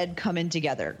Collins and Ed come in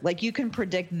together. Like, you can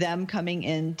predict them coming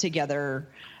in together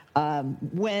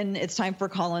when it's time for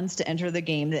Collins to enter the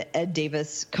game, that Ed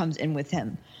Davis comes in with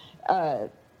him.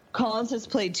 Collins has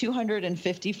played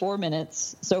 254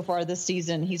 minutes so far this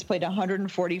season. He's played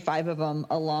 145 of them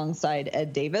alongside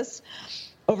Ed Davis.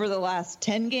 Over the last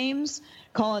 10 games,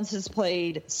 Collins has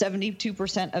played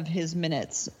 72% of his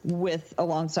minutes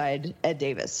alongside Ed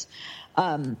Davis.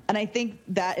 And I think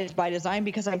that is by design,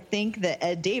 because I think that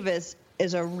Ed Davis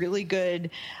is a really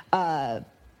good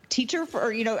teacher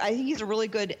I think he's a really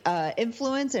good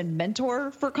influence and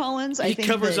mentor for Collins. He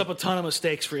covers up a ton of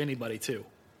mistakes for anybody too.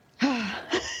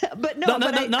 But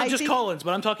not just Collins,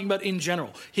 but I'm talking about in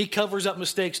general. He covers up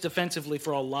mistakes defensively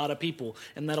for a lot of people,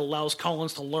 and that allows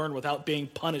Collins to learn without being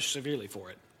punished severely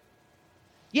for it.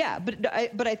 Yeah,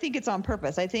 but I think it's on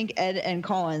purpose. I think Ed and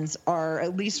Collins are,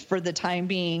 at least for the time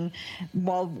being,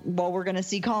 while we're going to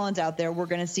see Collins out there, we're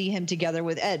going to see him together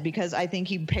with Ed, because I think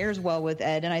he pairs well with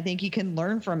Ed, and I think he can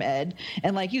learn from Ed.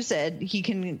 And like you said, he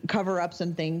can cover up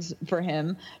some things for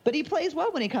him, but he plays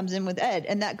well when he comes in with Ed.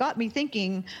 And that got me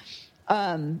thinking,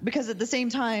 because at the same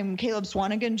time, Caleb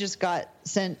Swanigan just got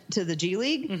sent to the G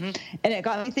League, and it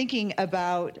got me thinking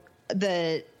about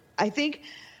I think,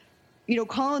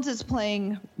 Collins is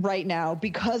playing right now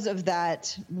because of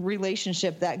that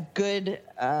relationship, that good,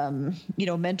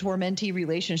 mentor-mentee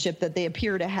relationship that they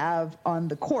appear to have on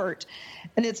the court.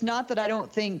 And it's not that I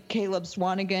don't think Caleb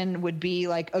Swanigan would be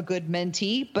like a good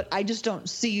mentee, but I just don't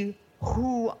see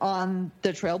who on the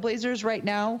Trailblazers right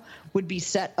now would be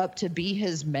set up to be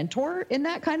his mentor in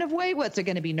that kind of way. What's it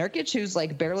going to be? Nurkic, who's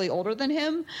like barely older than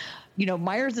him?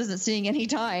 Myers isn't seeing any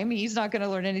time. He's not going to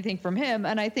learn anything from him.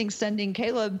 And I think sending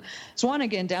Caleb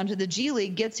Swanigan down to the G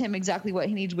League gets him exactly what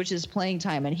he needs, which is playing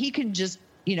time. And he can just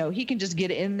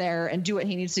get in there and do what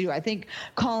he needs to do. I think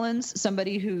Collins,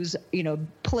 somebody who's,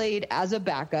 played as a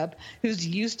backup, who's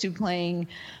used to playing,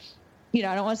 I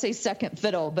don't want to say second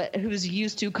fiddle, but who's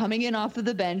used to coming in off of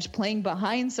the bench, playing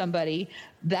behind somebody,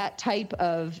 that type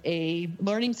of a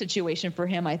learning situation for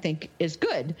him, I think, is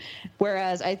good.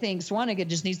 Whereas I think Swanigan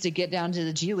just needs to get down to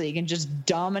the G League and just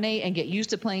dominate and get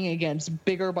used to playing against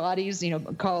bigger bodies,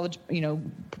 college,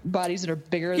 bodies that are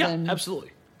bigger than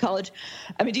absolutely college.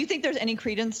 I mean, do you think there's any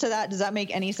credence to that? Does that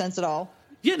make any sense at all?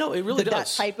 Yeah, no, it really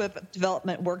does. That type of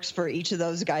development works for each of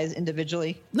those guys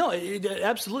individually. No, it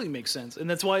absolutely makes sense. And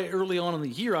that's why early on in the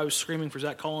year I was screaming for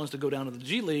Zach Collins to go down to the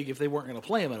G League if they weren't going to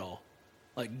play him at all.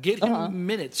 Like, get him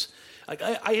minutes. Like,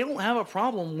 I don't have a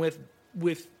problem with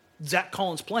Zach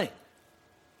Collins playing.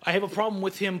 I have a problem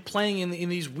with him playing in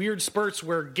these weird spurts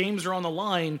where games are on the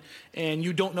line and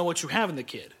you don't know what you have in the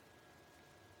kid.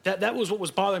 That was what was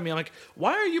bothering me. I'm like,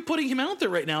 why are you putting him out there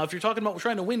right now if you're talking about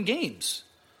trying to win games?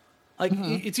 Like,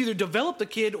 it's either develop the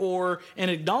kid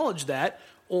and acknowledge that,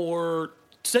 or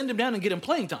send him down and get him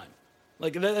playing time.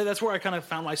 Like, that's where I kind of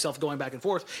found myself going back and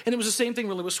forth. And it was the same thing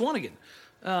really with Swanigan.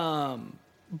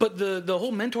 But the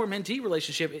whole mentor-mentee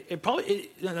relationship, it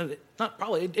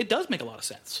does make a lot of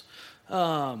sense.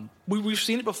 We've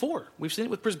seen it before. We've seen it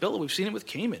with Brisbilla. We've seen it with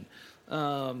Kaman.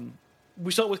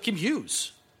 We saw it with Kim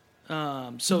Hughes.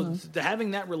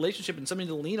 Having that relationship and something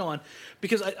to lean on,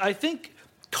 because I think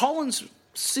Collins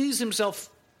sees himself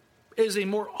as a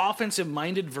more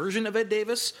offensive-minded version of Ed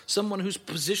Davis, someone who's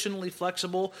positionally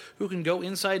flexible, who can go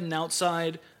inside and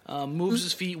outside, moves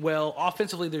his feet well.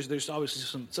 Offensively, there's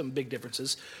obviously some big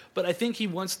differences, but I think he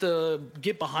wants to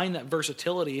get behind that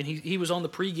versatility. And he was on the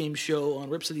pregame show on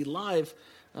Rip City Live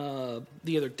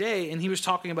the other day, and he was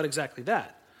talking about exactly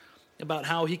that, about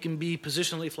how he can be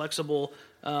positionally flexible.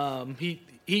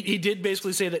 He did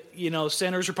basically say that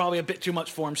centers are probably a bit too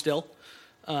much for him still.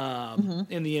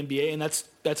 In the NBA, and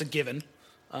that's a given,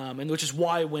 and which is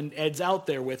why when Ed's out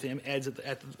there with him, Ed's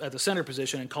at the center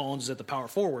position and Collins is at the power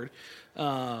forward.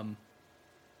 But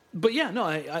yeah, no,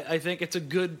 I think it's a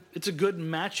good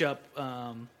matchup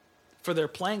for their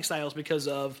playing styles because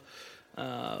of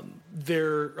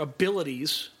their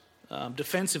abilities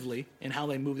defensively and how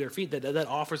they move their feet. That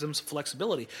offers them some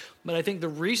flexibility. But I think the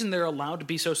reason they're allowed to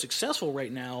be so successful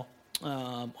right now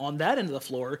on that end of the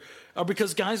floor are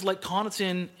because guys like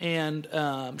Connaughton and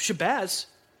Shabazz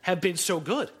have been so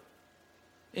good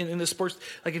in the sports.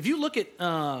 Like, if you look at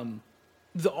all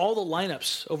the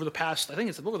lineups over the past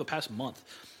month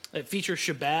that feature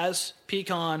Shabazz,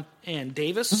 Pecan, and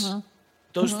Davis,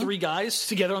 those three guys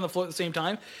together on the floor at the same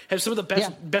time have some of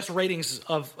the best ratings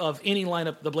of any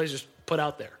lineup the Blazers put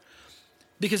out there.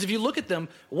 Because if you look at them,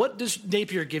 what does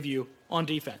Napier give you on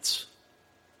defense?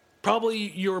 Probably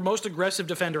your most aggressive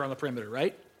defender on the perimeter,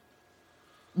 right?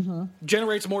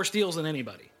 Generates more steals than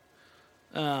anybody.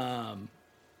 Just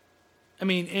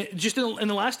in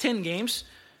the last 10 games,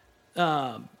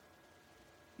 Napier's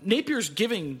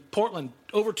giving Portland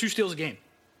over 2 steals a game.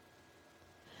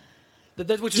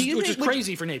 Which is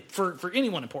crazy for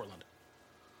anyone in Portland.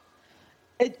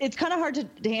 It's kind of hard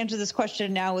to answer this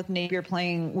question now with Napier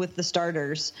playing with the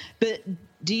starters, but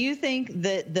do you think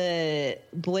that the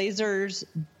Blazers'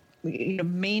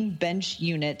 main bench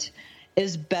unit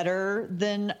is better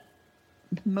than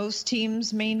most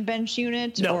teams' main bench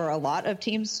unit? No. Or a lot of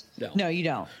teams? No, you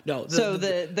don't. No.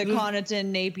 The Connaughton,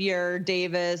 Napier,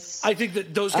 Davis. I think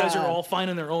that those guys are all fine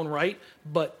in their own right,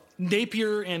 but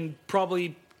Napier and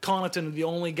probably Connaughton are the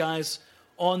only guys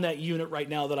on that unit right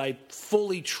now that I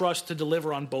fully trust to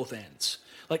deliver on both ends.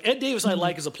 Like Ed Davis, I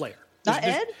like as a player. Not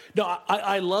Ed? No,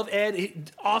 I love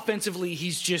Ed. Offensively, he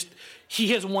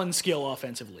has one skill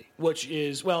offensively, which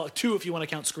is, 2 if you want to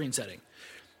count screen setting.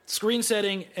 Screen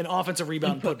setting and offensive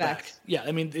rebound put back. Yeah,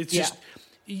 I mean, it's just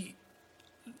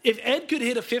if Ed could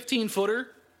hit a 15-footer,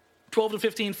 12 to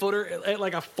 15-footer at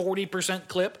like a 40%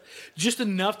 clip, just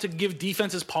enough to give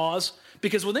defenses pause,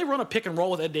 because when they run a pick and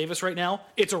roll with Ed Davis right now,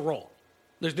 it's a roll.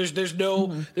 There's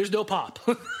no pop.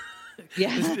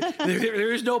 Yeah.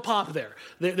 there is no pop there.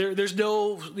 There's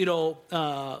no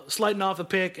sliding off the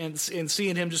pick and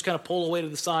seeing him just kind of pull away to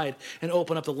the side and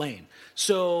open up the lane.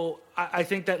 So I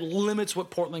think that limits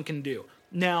what Portland can do.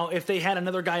 Now, if they had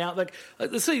another guy out, like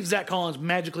let's say Zach Collins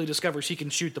magically discovers he can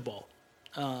shoot the ball.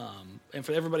 And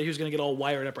for everybody who's going to get all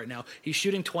wired up right now, he's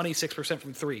shooting 26%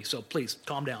 from 3. So please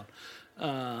calm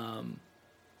down.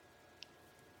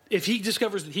 If he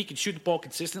discovers that he can shoot the ball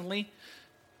consistently,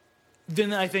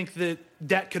 then I think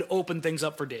that could open things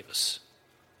up for Davis.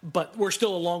 But we're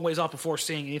still a long ways off before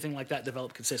seeing anything like that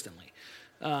develop consistently.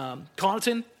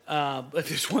 Connaughton, if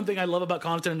there's one thing I love about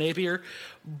Connaughton and Napier,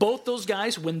 both those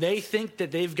guys, when they think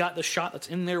that they've got the shot that's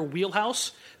in their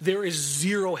wheelhouse, there is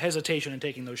zero hesitation in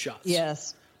taking those shots.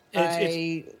 Yes.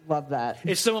 I love that.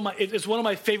 It's one of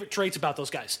my favorite traits about those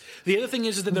guys. The other thing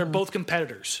is that they're both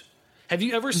competitors. Have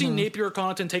you ever seen Napier or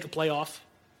Connaughton take a play off?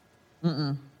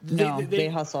 No, they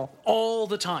hustle. All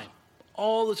the time,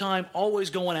 always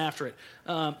going after it.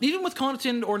 Even with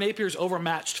Connaughton or Napier's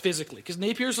overmatched physically, because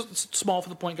Napier's small for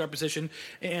the point guard position,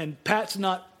 and Pat's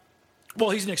not. Well,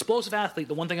 he's an explosive athlete.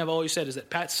 The one thing I've always said is that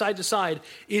Pat's side to side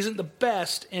isn't the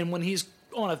best, and when he's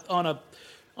on a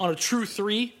true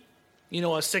 3, a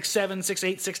 6'7",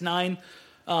 6'8",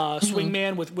 6'9"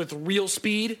 swingman with real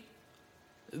speed,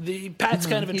 Pat's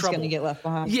kind of in trouble. He's going to get left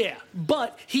behind. Yeah,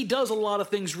 but he does a lot of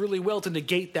things really well to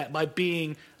negate that by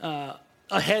being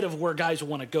ahead of where guys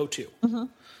want to go to.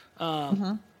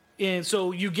 And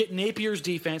so you get Napier's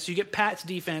defense, you get Pat's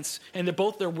defense, and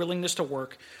their willingness to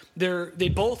work. They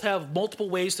both have multiple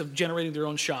ways of generating their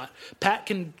own shot. Pat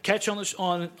can catch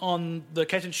on the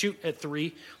catch and shoot at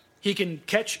 3. He can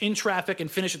catch in traffic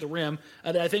and finish at the rim.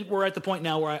 And I think we're at the point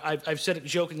now where I've said it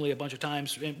jokingly a bunch of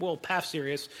times, and half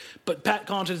serious, but Pat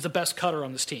Connaughton is the best cutter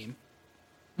on this team.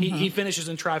 He finishes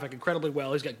in traffic incredibly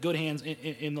well. He's got good hands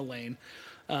in the lane.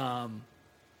 And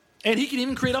he can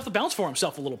even create off the bounce for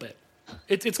himself a little bit.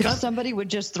 It's kind of, somebody would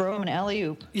just throw him an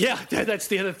alley-oop. Yeah, that's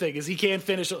the other thing, is he can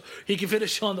finish. He can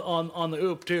finish on the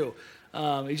oop too.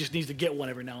 He just needs to get one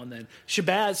every now and then.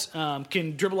 Shabazz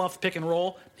can dribble off the pick and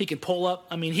roll. He can pull up.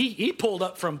 I mean, he pulled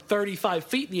up from 35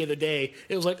 feet the other day.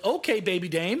 It was like, okay, baby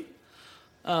dame.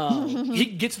 He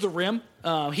gets to the rim.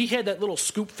 He had that little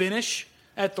scoop finish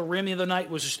at the rim the other night.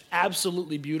 It was just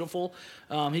absolutely beautiful.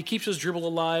 He keeps his dribble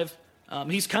alive.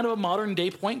 He's kind of a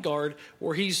modern-day point guard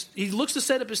where he looks to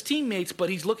set up his teammates, but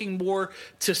he's looking more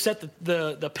to set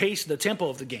the pace, the tempo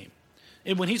of the game.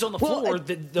 And when he's on the floor,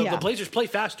 the Blazers play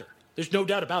faster. There's no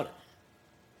doubt about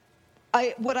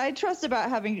it. What I trust about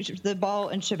having the ball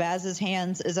in Shabazz's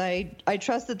hands is I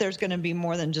trust that there's going to be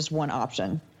more than just one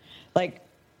option, like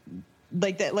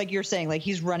that, like you're saying, like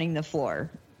he's running the floor.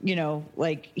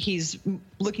 Like he's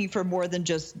looking for more than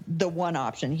just the one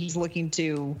option. He's looking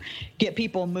to get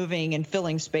people moving and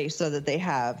filling space so he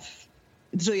has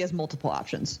multiple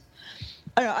options.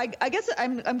 I don't know. I guess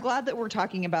I'm glad that we're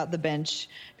talking about the bench,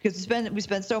 because we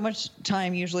spend so much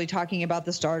time usually talking about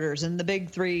the starters and the big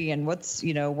 3 and what's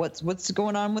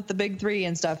going on with the big 3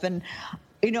 and stuff. And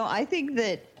I think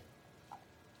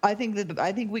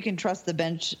we can trust the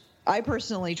bench. I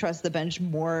personally trust the bench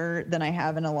more than I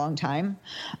have in a long time,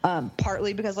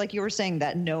 partly because, like you were saying,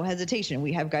 that no hesitation.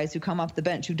 We have guys who come off the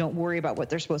bench who don't worry about what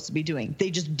they're supposed to be doing.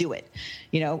 They just do it,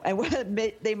 and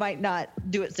they might not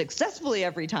do it successfully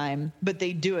every time, but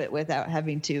they do it without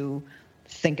having to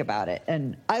think about it.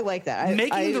 And I like that.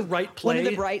 Making the right play. One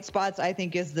of the bright spots, I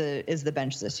think, is the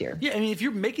bench this year. Yeah, I mean, if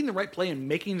you're making the right play and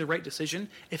making the right decision,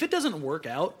 if it doesn't work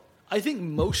out, I think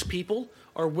most people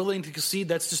are willing to concede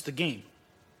that's just the game.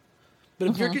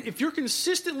 But if you're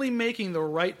consistently making the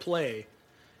right play,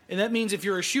 and that means if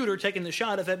you're a shooter taking the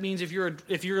shot, if that means if you're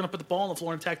going to put the ball on the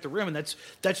floor and attack the rim, and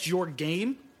that's your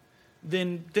game,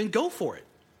 then go for it.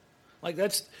 Like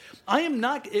I am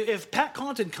not. If Pat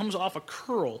Connaughton comes off a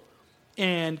curl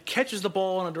and catches the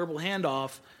ball on a dribble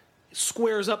handoff,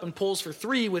 squares up and pulls for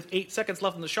three with 8 seconds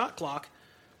left on the shot clock,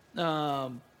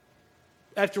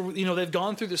 after they've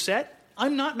gone through the set,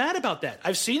 I'm not mad about that.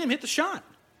 I've seen him hit the shot.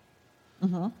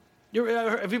 People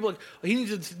like, he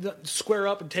needs to square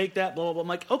up and take that, blah, blah, blah. I'm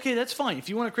like, okay, that's fine. If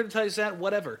you want to criticize that,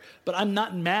 whatever. But I'm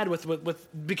not mad with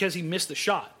because he missed the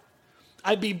shot.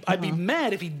 I'd be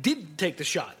mad if he didn't take the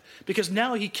shot, because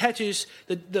now he catches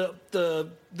the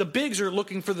bigs are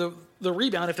looking for the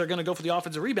rebound if they're going to go for the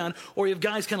offensive rebound, or you have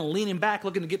guys kind of leaning back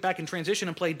looking to get back in transition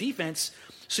and play defense.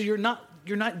 So you're not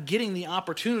getting the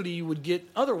opportunity you would get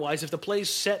otherwise if the play's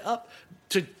set up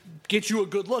to get you a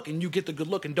good look and you get the good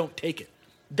look and don't take it.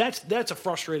 That's a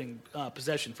frustrating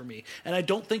possession for me, and I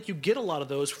don't think you get a lot of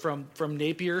those from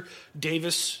Napier,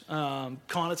 Davis,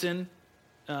 Connaughton.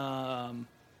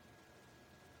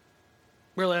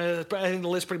 Really, I think the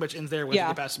list pretty much ends there when you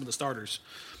get past some of the starters.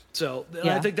 So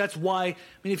I think that's why. I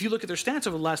mean, if you look at their stats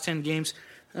over the last 10 games,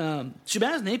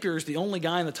 Shabazz Napier is the only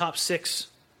guy in the top 6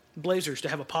 Blazers to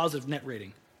have a positive net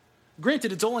rating.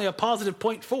 Granted, it's only a positive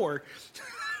 0.4,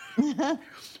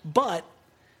 but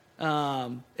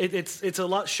it's a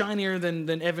lot shinier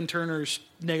than Evan Turner's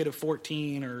negative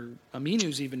 14 or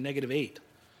Aminu's even negative 8.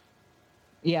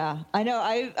 Yeah, I know.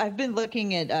 I've been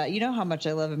looking at, you know how much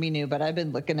I love Aminu, but I've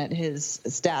been looking at his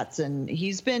stats, and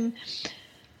he's been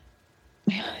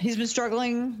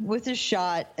struggling with his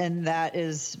shot, and that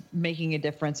is making a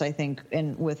difference, I think,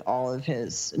 with all of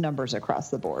his numbers across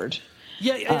the board.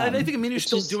 Yeah, I think Aminu's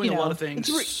still doing a lot of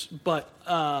things, but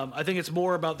I think it's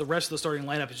more about the rest of the starting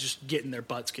lineup is just getting their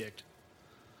butts kicked.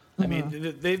 I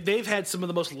mean, they've had some of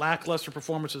the most lackluster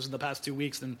performances in the past 2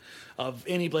 weeks of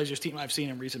any Blazers team I've seen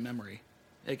in recent memory.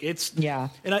 Like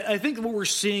and I think what we're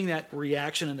seeing that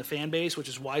reaction in the fan base, which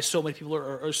is why so many people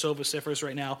are so vociferous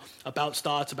right now about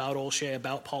Stotts, about Olshey,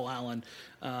 about Paul Allen.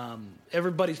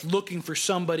 Everybody's looking for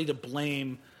somebody to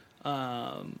blame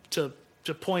to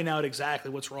point out exactly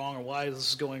what's wrong or why this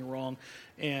is going wrong,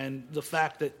 and the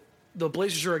fact that the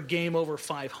Blazers are a game over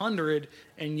 500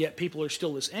 and yet people are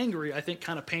still this angry, I think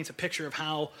kind of paints a picture of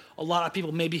how a lot of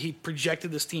people maybe he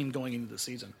projected this team going into the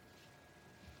season.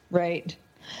 Right.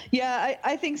 Yeah,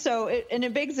 I think so. And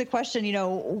it begs the question,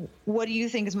 what do you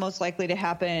think is most likely to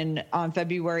happen on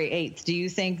February 8th? Do you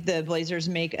think the Blazers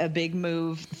make a big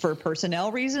move for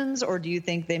personnel reasons, or do you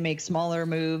think they make smaller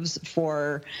moves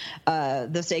for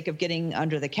the sake of getting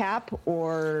under the cap?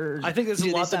 Or I think there's a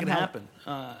lot that can happen.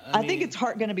 I think it's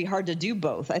going to be hard to do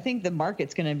both. I think the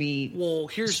market's going to be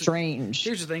strange.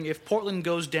 Here's the thing. If Portland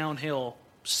goes downhill,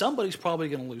 somebody's probably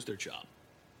going to lose their job.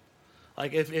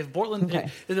 Like if Portland,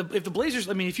 if the Blazers,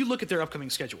 I mean, if you look at their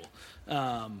upcoming schedule,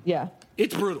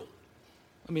 it's brutal.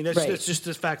 I mean, that's just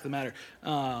the fact of the matter.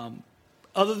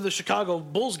 Other than the Chicago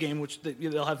Bulls game, which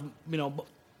they'll have,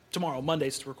 tomorrow,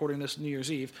 Monday, since we're recording this New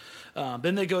Year's Eve.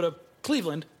 Then they go to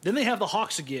Cleveland. Then they have the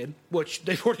Hawks again, which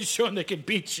they've already shown they can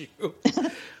beat you.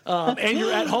 And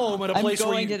you're at home in a place where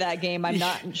I'm going to that game. I'm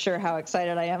not sure how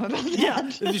excited I am about that. Yeah,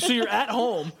 so you're at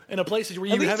home in a place where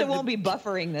you at least it won't be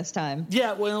buffering this time.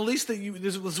 Yeah, well, at least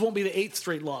this won't be the 8th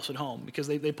straight loss at home because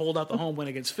they pulled out the home win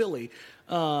against Philly.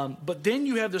 But then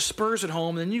you have the Spurs at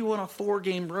home, and then you won a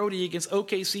 4-game roadie against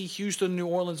OKC, Houston, New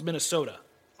Orleans, Minnesota.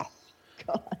 Oh,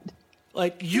 God.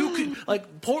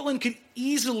 Portland could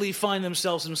easily find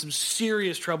themselves in some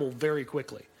serious trouble very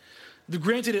quickly.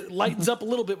 Granted, it lightens up a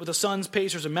little bit with the Suns,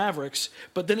 Pacers, and Mavericks,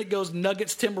 but then it goes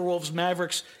Nuggets, Timberwolves,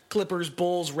 Mavericks, Clippers,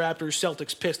 Bulls, Raptors,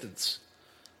 Celtics, Pistons.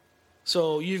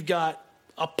 So you've got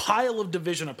a pile of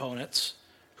division opponents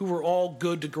who are all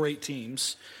good to great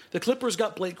teams. The Clippers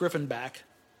got Blake Griffin back.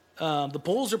 The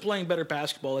Bulls are playing better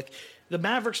basketball. The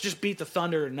Mavericks just beat the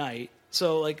Thunder tonight.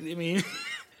 So,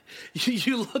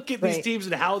 you look at these teams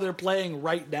and how they're playing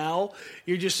right now,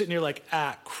 you're just sitting here like,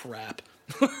 crap.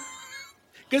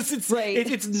 Because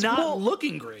it's not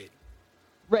looking great.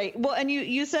 Right. Well, and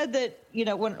you said that,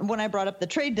 when I brought up the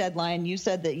trade deadline, you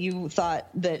said that you thought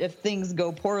that if things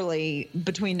go poorly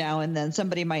between now and then,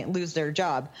 somebody might lose their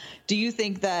job. Do you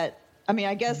think that,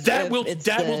 I guess that will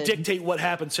dictate what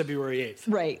happens February 8th.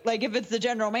 Right. Like if it's the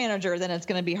general manager, then it's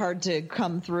going to be hard to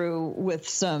come through with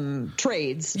some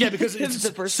trades. Yeah, because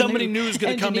somebody new is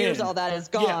going to come in. All that is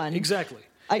gone. Yeah, exactly.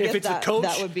 If it's a coach,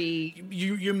 that would be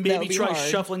you maybe try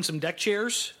shuffling some deck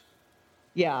chairs.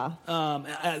 Yeah.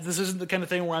 This isn't the kind of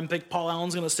thing where I think Paul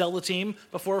Allen's going to sell the team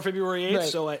before February 8th,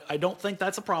 so I don't think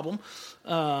that's a problem.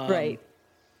 Right.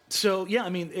 So, yeah, I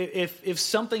mean, if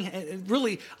something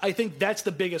really, I think that's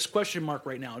the biggest question mark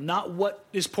right now. Not what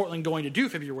is Portland going to do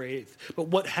February 8th, but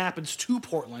what happens to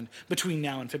Portland between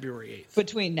now and February 8th.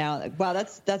 Between now, wow,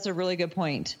 that's a really good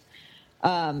point.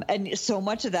 And so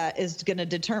much of that is going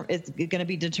to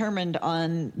be determined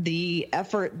on the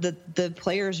effort that the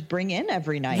players bring in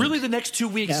every night. Really, the next 2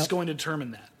 weeks is going to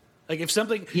determine that. Like if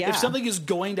something is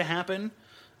going to happen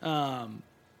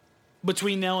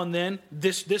between now and then,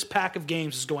 this pack of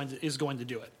games is going to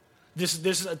do it. This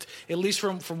is at least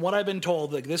from what I've been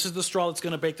told, like this is the straw that's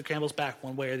going to break the camel's back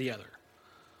one way or the other.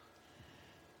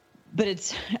 But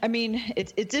it's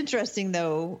interesting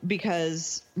though,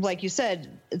 because like you said,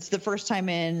 it's the first time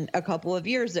in a couple of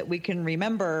years that we can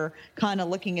remember kind of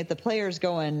looking at the players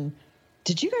going,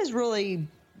 did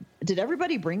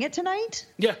everybody bring it tonight?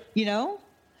 Yeah.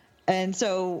 And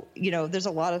so, there's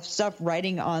a lot of stuff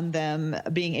riding on them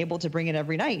being able to bring it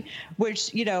every night,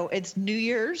 which, it's New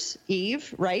Year's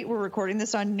Eve, right? We're recording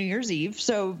this on New Year's Eve.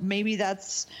 So maybe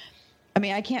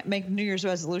I can't make New Year's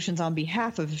resolutions on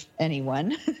behalf of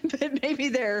anyone, but maybe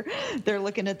they're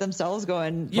looking at themselves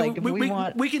going, we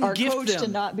want our coach to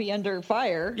not be under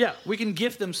fire. Yeah, we can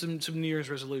gift them some New Year's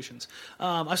resolutions.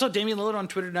 I saw Damian Lillard on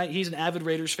Twitter tonight. He's an avid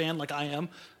Raiders fan like I am,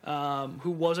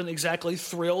 who wasn't exactly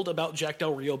thrilled about Jack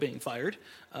Del Rio being fired,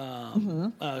 he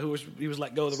was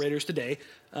let go of the Raiders today.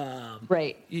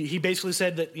 Right. He basically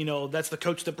said that, that's the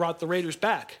coach that brought the Raiders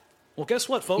back. Well, guess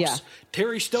what, folks? Yeah.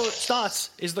 Terry Stotts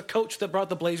is the coach that brought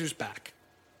the Blazers back.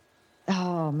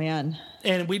 Oh, man.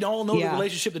 And we all know the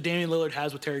relationship that Damian Lillard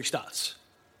has with Terry Stotts.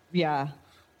 Yeah.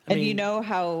 I mean, you know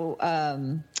how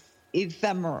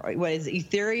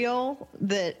ethereal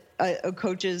that a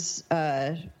coach's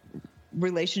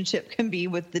relationship can be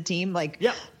with the team.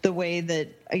 The way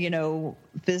that,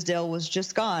 Fizdale was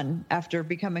just gone after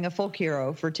becoming a folk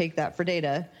hero for Take That for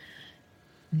Data.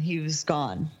 He was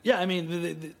gone. Yeah, I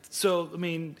mean,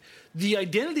 the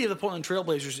identity of the Portland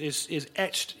Trailblazers is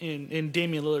etched in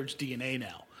Damian Lillard's DNA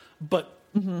now. But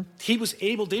Damian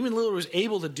Lillard was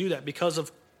able to do that because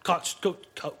of Coach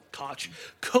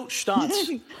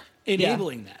Stotts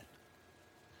enabling that.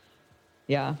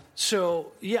 Yeah.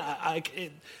 So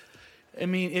if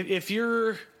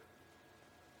you're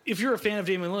a fan of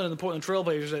Damian Lillard and the Portland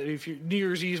Trailblazers, if your New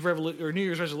Year's Eve or New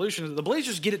Year's resolution, the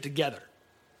Blazers get it together.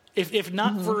 If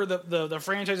not for the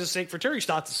franchise's sake, for Terry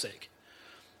Stotts' sake.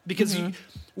 Because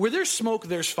where there's smoke,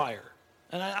 there's fire.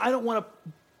 And I don't want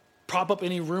to prop up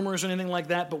any rumors or anything like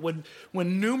that, but when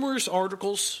numerous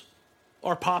articles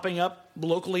are popping up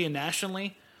locally and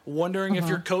nationally, wondering if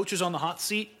your coach is on the hot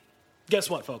seat, guess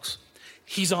what, folks?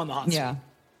 He's on the hot seat.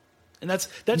 And that's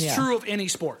true of any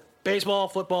sport. Baseball,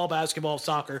 football, basketball,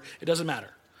 soccer, it doesn't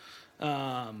matter.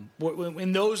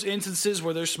 In those instances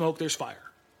where there's smoke, there's fire.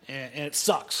 And it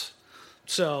sucks.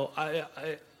 So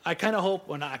I kind of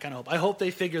hope, I hope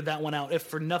they figured that one out, if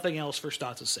for nothing else, for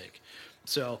Stotts' sake.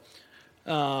 So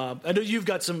I know you've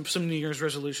got some New Year's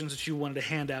resolutions that you wanted to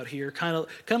hand out here, kind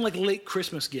of like late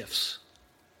Christmas gifts.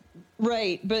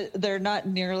 Right, but they're not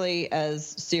nearly as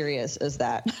serious as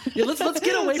that. Yeah, let's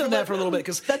get away from that for a little bit,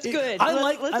 because that's good.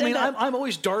 I'm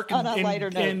always dark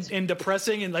and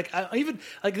depressing, and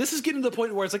this is getting to the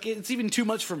point where it's even too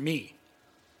much for me.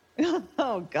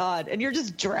 Oh, God. And you're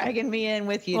just dragging me in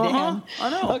with you, Dan. I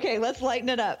know. Okay, let's lighten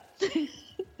it up.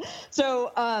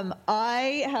 So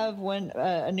I have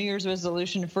a New Year's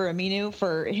resolution for Aminu,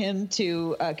 for him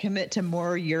to commit to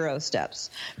more Euro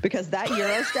steps, because that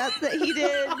Euro step that he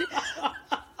did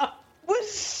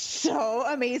was so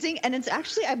amazing. And it's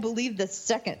actually, I believe, the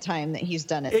second time that he's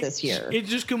done it this year. It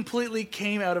just completely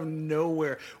came out of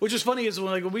nowhere. Which is funny is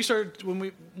when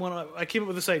I came up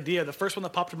with this idea, the first one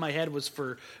that popped in my head was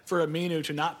for Aminu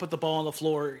to not put the ball on the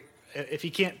floor if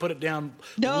he can't put it down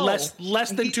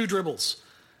less than 2 dribbles.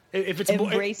 If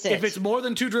it's more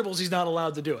than 2 dribbles, he's not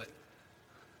allowed to do it.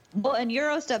 Well, in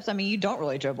Euro steps, you don't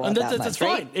really dribble and that much, that's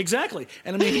right? fine, exactly.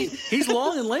 And he's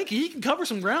long and lanky; he can cover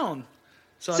some ground.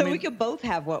 So we could both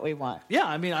have what we want. Yeah,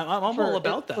 I'm all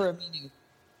about that. For Aminu.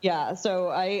 Yeah, so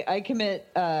I commit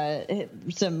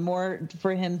some more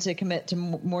for him to commit to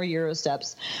more Euro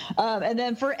steps. And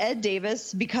then for Ed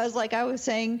Davis, because like I was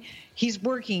saying, he's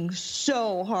working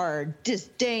so hard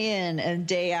just day in and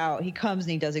day out. He comes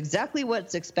and he does exactly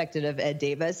what's expected of Ed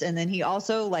Davis. And then he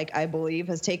also, I believe,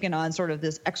 has taken on sort of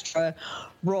this extra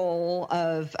role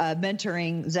of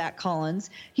mentoring Zach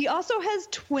Collins. He also has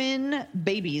twin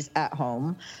babies at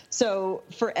home. So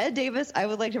for Ed Davis, I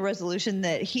would like a resolution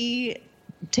that he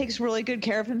takes really good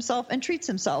care of himself and treats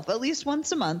himself at least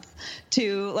once a month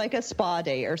to a spa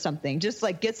day or something. Just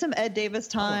get some Ed Davis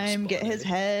time, get his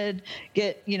head,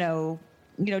 get,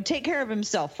 take care of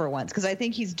himself for once, because I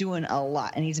think he's doing a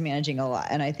lot and he's managing a lot,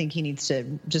 and I think he needs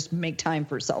to just make time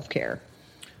for self-care.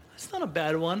 It's not a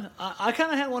bad one. I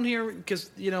kind of had one here because,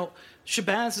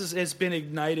 Shabazz has been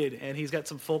ignited, and he's got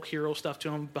some folk hero stuff to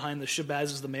him behind the Shabazz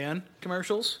is the Man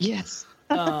commercials. Yes.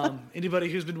 Anybody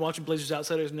who's been watching Blazers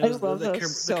Outsiders knows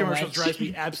the commercial drives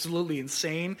me absolutely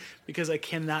insane because I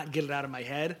cannot get it out of my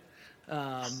head.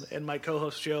 And my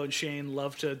co-hosts Joe and Shane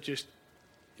love to just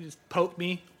poke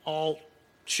me all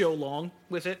show long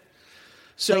with it.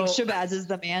 So Shabazz is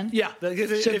the man. Yeah,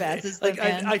 Shabazz is the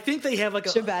man. I think they have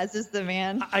Shabazz is the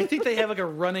man. I think they have a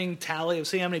running tally of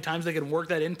seeing how many times they can work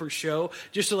that in per show,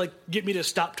 just to get me to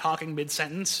stop talking mid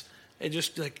sentence and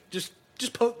just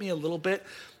poke me a little bit.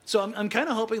 So I'm kind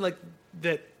of hoping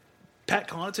that Pat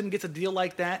Connaughton gets a deal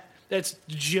like that. That's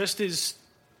just as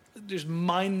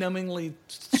mind-numbingly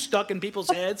stuck in people's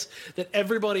heads that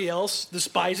everybody else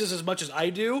despises as much as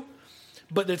I do.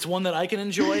 But it's one that I can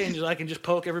enjoy, and I can just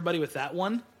poke everybody with that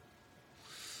one.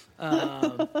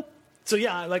 So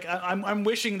yeah, I'm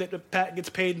wishing that Pat gets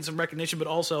paid in some recognition, but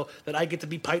also that I get to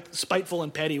be spiteful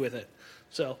and petty with it.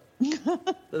 So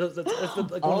that's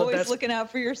always looking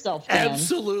out for yourself, man.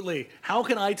 Absolutely. How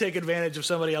can I take advantage of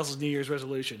somebody else's New Year's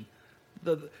resolution?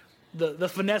 The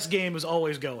finesse game is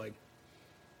always going.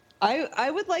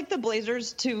 I would like the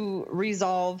Blazers to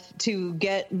resolve to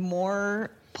get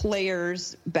more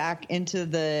players back into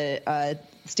the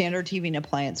standard TV and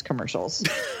appliance commercials,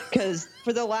 because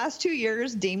for the last 2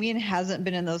 years Damian hasn't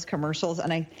been in those commercials,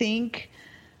 and I think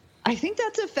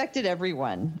that's affected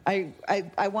everyone.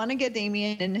 I want to get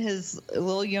Damian in his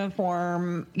little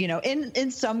uniform,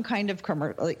 in some kind of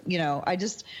commercial.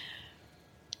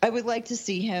 I would like to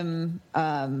see him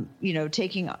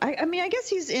taking. I guess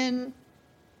he's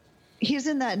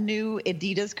in that new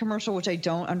Adidas commercial, which I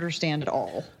don't understand at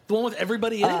all. The one with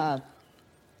everybody in it?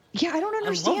 Yeah, I don't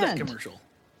understand. I love that commercial.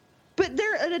 But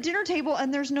they're at a dinner table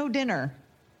and there's no dinner.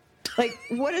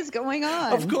 What is going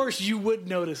on? Of course you would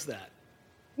notice that.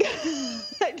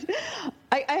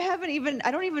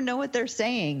 I don't even know what they're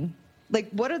saying.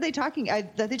 What are they talking? Are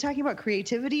they talking about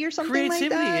creativity or something like that?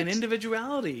 Creativity and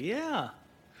individuality, yeah.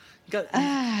 You got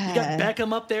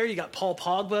Beckham up there. You got Paul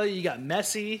Pogba. You got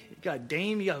Messi. You got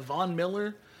Dame. You got Von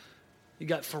Miller. You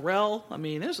got Pharrell. I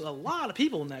mean, there's a lot of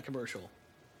people in that commercial.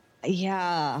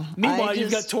 Yeah. Meanwhile,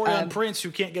 you've got Torian Prince, who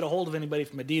can't get a hold of anybody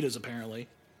from Adidas, apparently.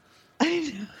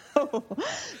 I know.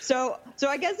 So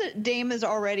I guess that Dame is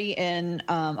already in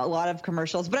a lot of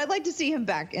commercials, but I'd like to see him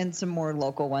back in some more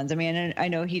local ones. I mean, I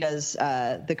know he does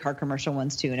the car commercial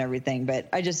ones too and everything,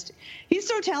 but he's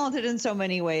so talented in so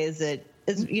many ways that.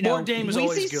 More Dame is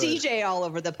always good. We see CJ all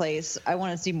over the place. I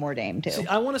want to see more Dame too.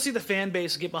 I want to see the fan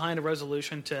base get behind a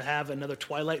resolution to have another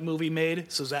Twilight movie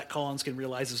made, so Zach Collins can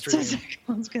realize his dream. So Zach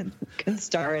Collins can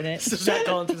star in it. So Zach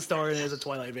Collins can star in it as a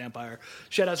Twilight vampire.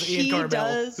 Shout out to Ian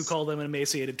Carmel, who called him an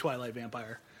emaciated Twilight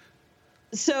vampire.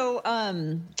 So,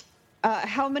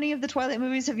 how many of the Twilight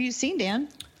movies have you seen, Dan?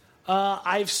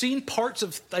 I've seen parts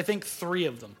of, I think, 3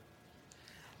 of them.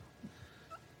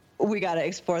 We got to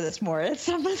explore this more at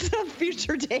some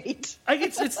future date.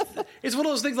 It's one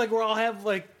of those things where I'll have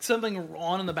something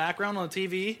on in the background on the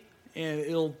TV, and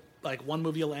it'll one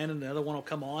movie will end and the other one will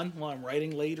come on while I'm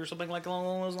writing late or something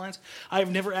along those lines.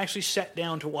 I've never actually sat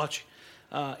down to watch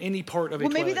any part of it.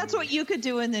 Well, maybe that's what you could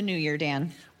do in the new year,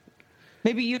 Dan.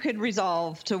 Maybe you could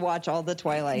resolve to watch all the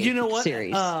Twilight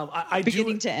series.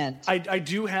 Beginning to end. I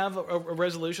do have a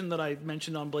resolution that I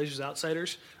mentioned on Blazers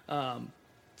Outsiders.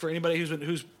 For anybody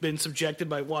who's been subjected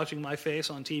by watching my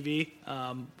face on TV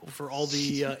for all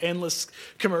the endless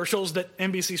commercials that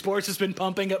NBC Sports has been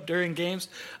pumping up during games,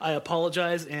 I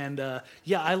apologize. And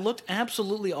I looked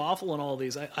absolutely awful in all of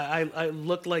these. I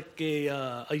looked like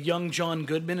a young John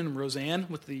Goodman in Roseanne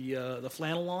with the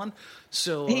flannel on.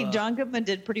 So hey, John Goodman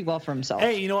did pretty well for himself.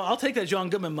 Hey, I'll take that John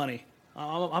Goodman money.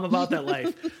 I'm about that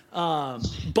life.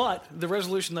 But the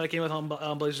resolution that I came with on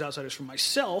Blazers Outsiders for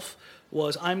myself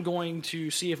was I'm going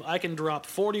to see if I can drop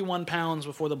 41 pounds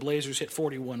before the Blazers hit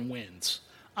 41 wins.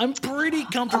 I'm pretty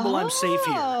comfortable. I'm safe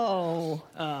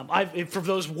here. For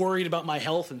those worried about my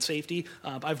health and safety,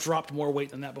 I've dropped more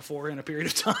weight than that before in a period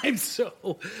of time.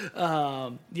 So,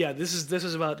 this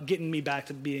is about getting me back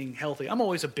to being healthy. I'm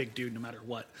always a big dude no matter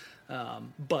what.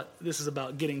 But this is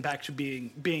about getting back to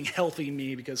being healthy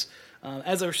me, because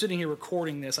as I was sitting here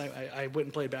recording this, I went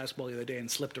and played basketball the other day and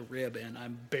slipped a rib, and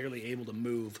I'm barely able to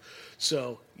move.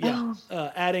 So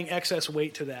adding excess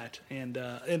weight to that, and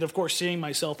of course seeing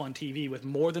myself on TV with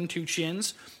more than 2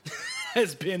 chins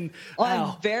has been.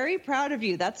 I'm very proud of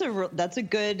you. That's a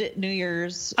good New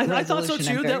Year's. I thought so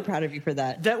too. I'm very proud of you for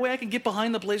that. That way I can get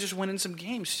behind the Blazers winning some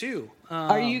games too.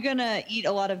 Are you gonna eat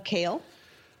a lot of kale?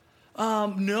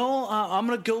 No, I'm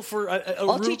gonna go for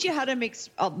I'll teach you how to make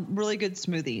really good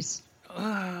smoothies.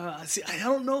 See, I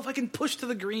don't know if I can push to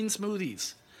the green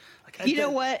smoothies. You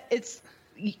know what?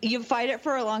 You fight it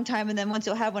for a long time, and then once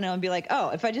you'll have one, it'll be like, oh,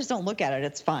 if I just don't look at it,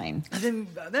 it's fine. And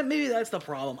then maybe that's the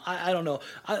problem. I don't know.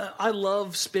 I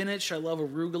love spinach. I love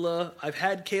arugula. I've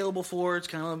had kale before. It's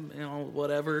kind of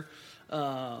whatever.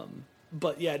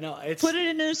 But yeah, no. Put it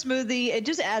in a smoothie. It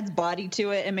just adds body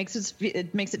to it and makes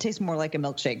it taste more like a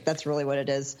milkshake. That's really what it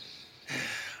is.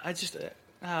 I just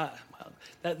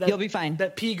you'll be fine.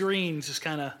 That pea greens is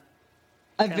kind of.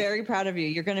 I'm very proud of you.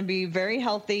 You're going to be very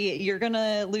healthy. You're going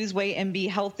to lose weight and be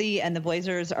healthy, and the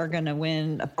Blazers are going to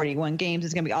win 41 games.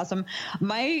 It's going to be awesome.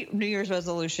 My New Year's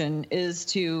resolution is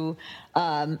to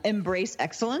embrace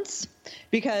excellence,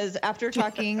 because after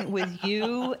talking with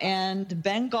you and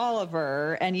Ben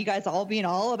Golliver and you guys all being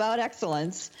all about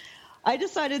excellence, I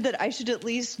decided that I should at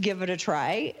least give it a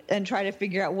try and try to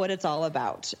figure out what it's all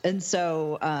about. And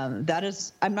so I'm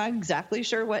not exactly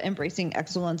sure what embracing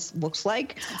excellence looks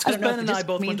like. It's because Ben and I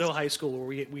both went to a high school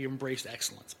where we embraced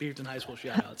excellence. Beaverton High School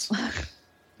shout-outs.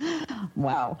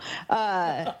 Wow.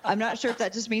 I'm not sure if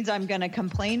that just means I'm going to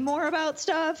complain more about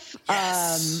stuff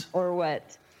or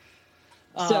what.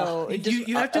 So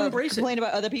you have to embrace complain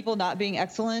about other people not being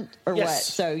excellent or what?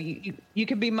 So you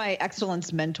can be my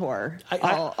excellence mentor.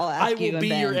 I'll ask you. I will be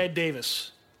your Ed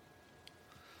Davis.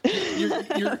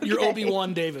 Your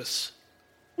Obi-Wan Davis.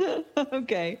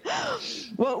 Okay.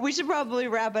 Well, we should probably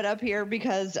wrap it up here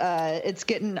because it's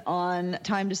getting on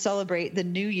time to celebrate the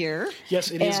new year.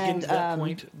 Yes, it is getting to that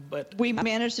point. But we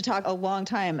managed to talk a long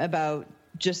time about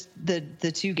just the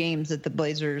two games that the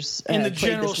Blazers in the played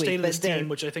general this week, state of this team,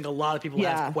 which I think a lot of people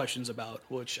have questions about,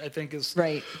 which I think is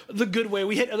the good way.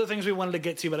 We hit other things we wanted to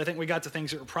get to, but I think we got to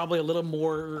things that were probably a little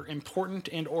more important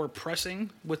and or pressing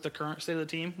with the current state of the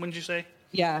team. Wouldn't you say?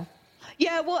 Yeah.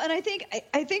 Yeah, well, and I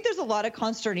think there's a lot of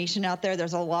consternation out there.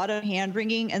 There's a lot of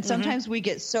hand-wringing, and sometimes we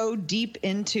get so deep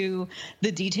into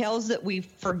the details that we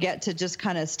forget to just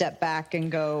kind of step back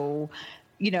and go,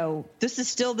 this is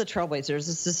still the Trailblazers.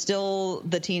 This is still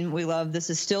the team we love.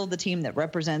 This is still the team that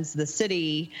represents the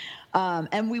city.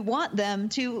 And we want them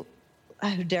to,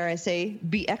 dare I say,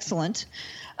 be excellent.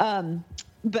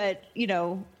 But,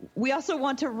 we also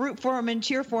want to root for them and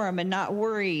cheer for them and not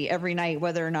worry every night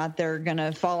whether or not they're going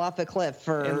to fall off a cliff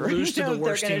or lose to the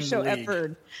worst they're going to show team in the league.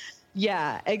 effort.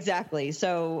 Yeah, exactly.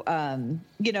 So,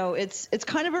 it's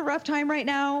kind of a rough time right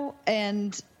now.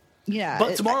 And yeah,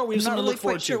 but tomorrow we have something to look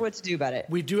forward to. Sure what to do about it.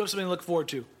 We do have something to look forward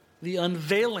to: the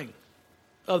unveiling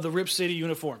of the Rip City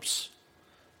uniforms.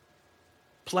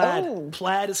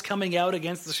 Plaid is coming out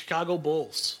against the Chicago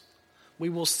Bulls. We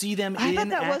will see them in action. I thought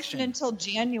that wasn't until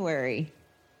January.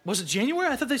 Was it January?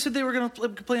 I thought they said they were going to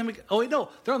play them. Oh wait, no,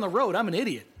 they're on the road. I'm an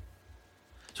idiot.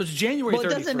 So it's January 31st.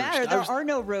 Well, it doesn't matter. There are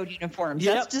no road uniforms.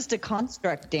 Yep. That's just a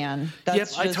construct, Dan.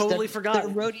 That's I totally forgot. The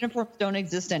road uniforms don't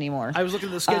exist anymore. I was looking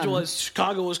at the schedule as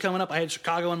Chicago was coming up. I had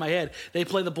Chicago in my head. They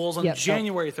play the Bulls on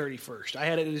January 31st. I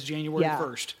had it as January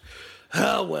 1st.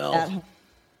 Oh, well.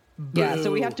 Yeah,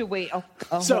 so we have to wait a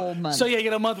whole month. So, you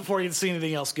get a month before you can see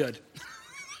anything else good.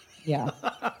 Yeah.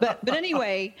 But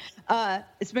anyway,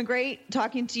 it's been great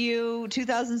talking to you.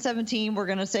 2017, we're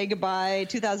going to say goodbye.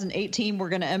 2018, we're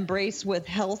going to embrace with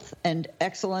health and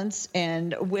excellence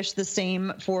and wish the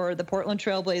same for the Portland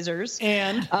Trailblazers.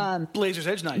 And Blazers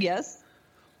Edge Night. Yes.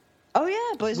 Oh,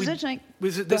 yeah, Blazers Edge Night.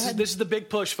 This is the big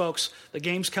push, folks. The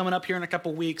game's coming up here in a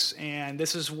couple weeks, and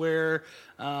this is where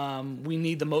we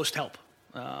need the most help.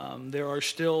 There are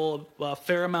still a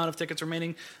fair amount of tickets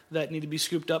remaining that need to be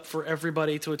scooped up for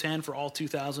everybody to attend, for all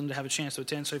 2,000 to have a chance to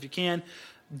attend. So if you can,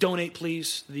 donate,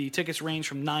 please. The tickets range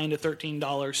from $9 to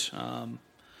 $13.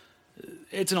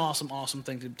 It's an awesome, awesome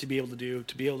thing to be able to do,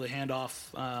 to be able to hand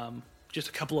off just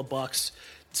a couple of bucks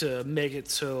to make it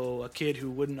so a kid who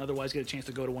wouldn't otherwise get a chance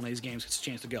to go to one of these games gets a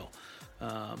chance to go.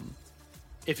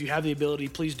 If you have the ability,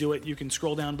 please do it. You can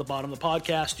scroll down to the bottom of the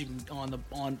podcast. You can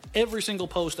on every single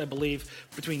post, I believe,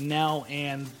 between now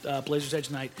and Blazers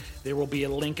Edge Night, there will be a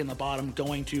link in the bottom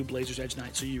going to Blazers Edge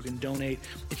Night, so you can donate.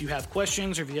 If you have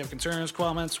questions or if you have concerns,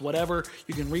 comments, whatever,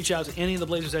 you can reach out to any of the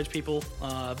Blazers Edge people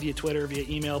via Twitter, via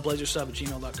email,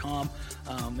 blazersub@gmail.com,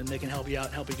 and they can help you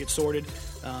out, help you get sorted.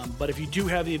 But if you do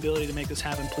have the ability to make this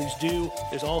happen, please do.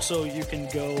 There's also, you can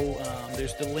go,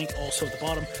 there's the link also at the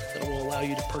bottom that will allow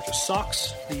you to purchase socks.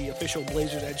 The official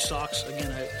Blazers Edge socks.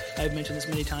 Again, I've mentioned this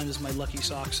many times as my lucky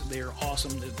socks. They are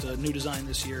awesome. It's a new design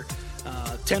this year.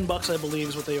 $10, I believe,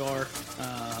 is what they are.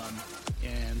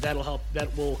 And that'll help.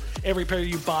 That will, every pair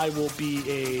you buy will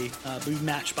be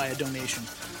matched by a donation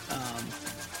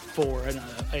for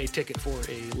a ticket for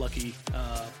a lucky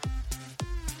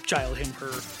child, him,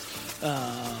 her,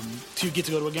 to get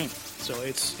to go to a game. So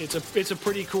it's a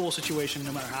pretty cool situation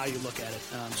no matter how you look at it.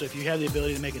 So if you have the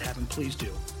ability to make it happen, please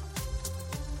do.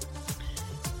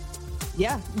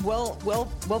 Yeah, well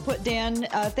put, Dan.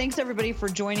 Thanks everybody for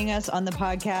joining us on the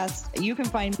podcast. You can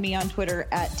find me on Twitter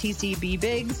at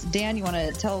TCBBiggs. Dan, you want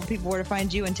to tell people where to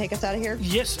find you and take us out of here?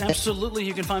 Yes, absolutely.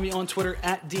 You can find me on Twitter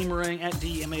at DMarang, at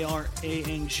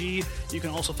DMARANG. You can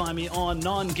also find me on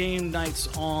non-game nights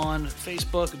on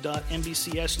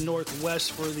Facebook.NBCS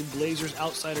Northwest for the Blazers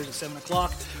Outsiders at 7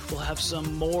 o'clock. We'll have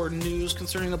some more news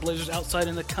concerning the Blazers Outside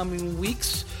in the coming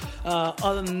weeks.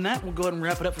 Other than that, we'll go ahead and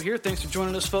wrap it up for here. Thanks for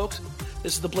joining us, folks.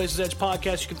 This is the Blazers Edge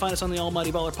podcast. You can find us on the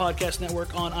Almighty Baller Podcast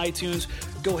Network on iTunes.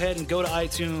 Go ahead and go to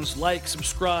iTunes, like,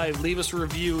 subscribe, leave us a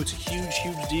review. It's a huge,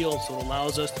 huge deal. So it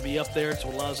allows us to be up there. It's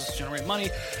what allows us to generate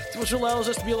money. It's what allows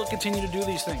us to be able to continue to do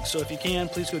these things. So if you can,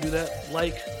 please go do that.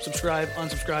 Like, subscribe,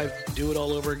 unsubscribe, do it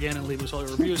all over again, and leave us all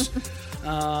your reviews.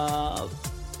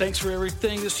 Thanks for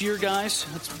everything this year, guys.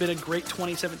 It's been a great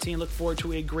 2017. Look forward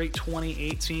to a great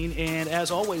 2018. And as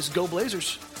always, go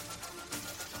Blazers.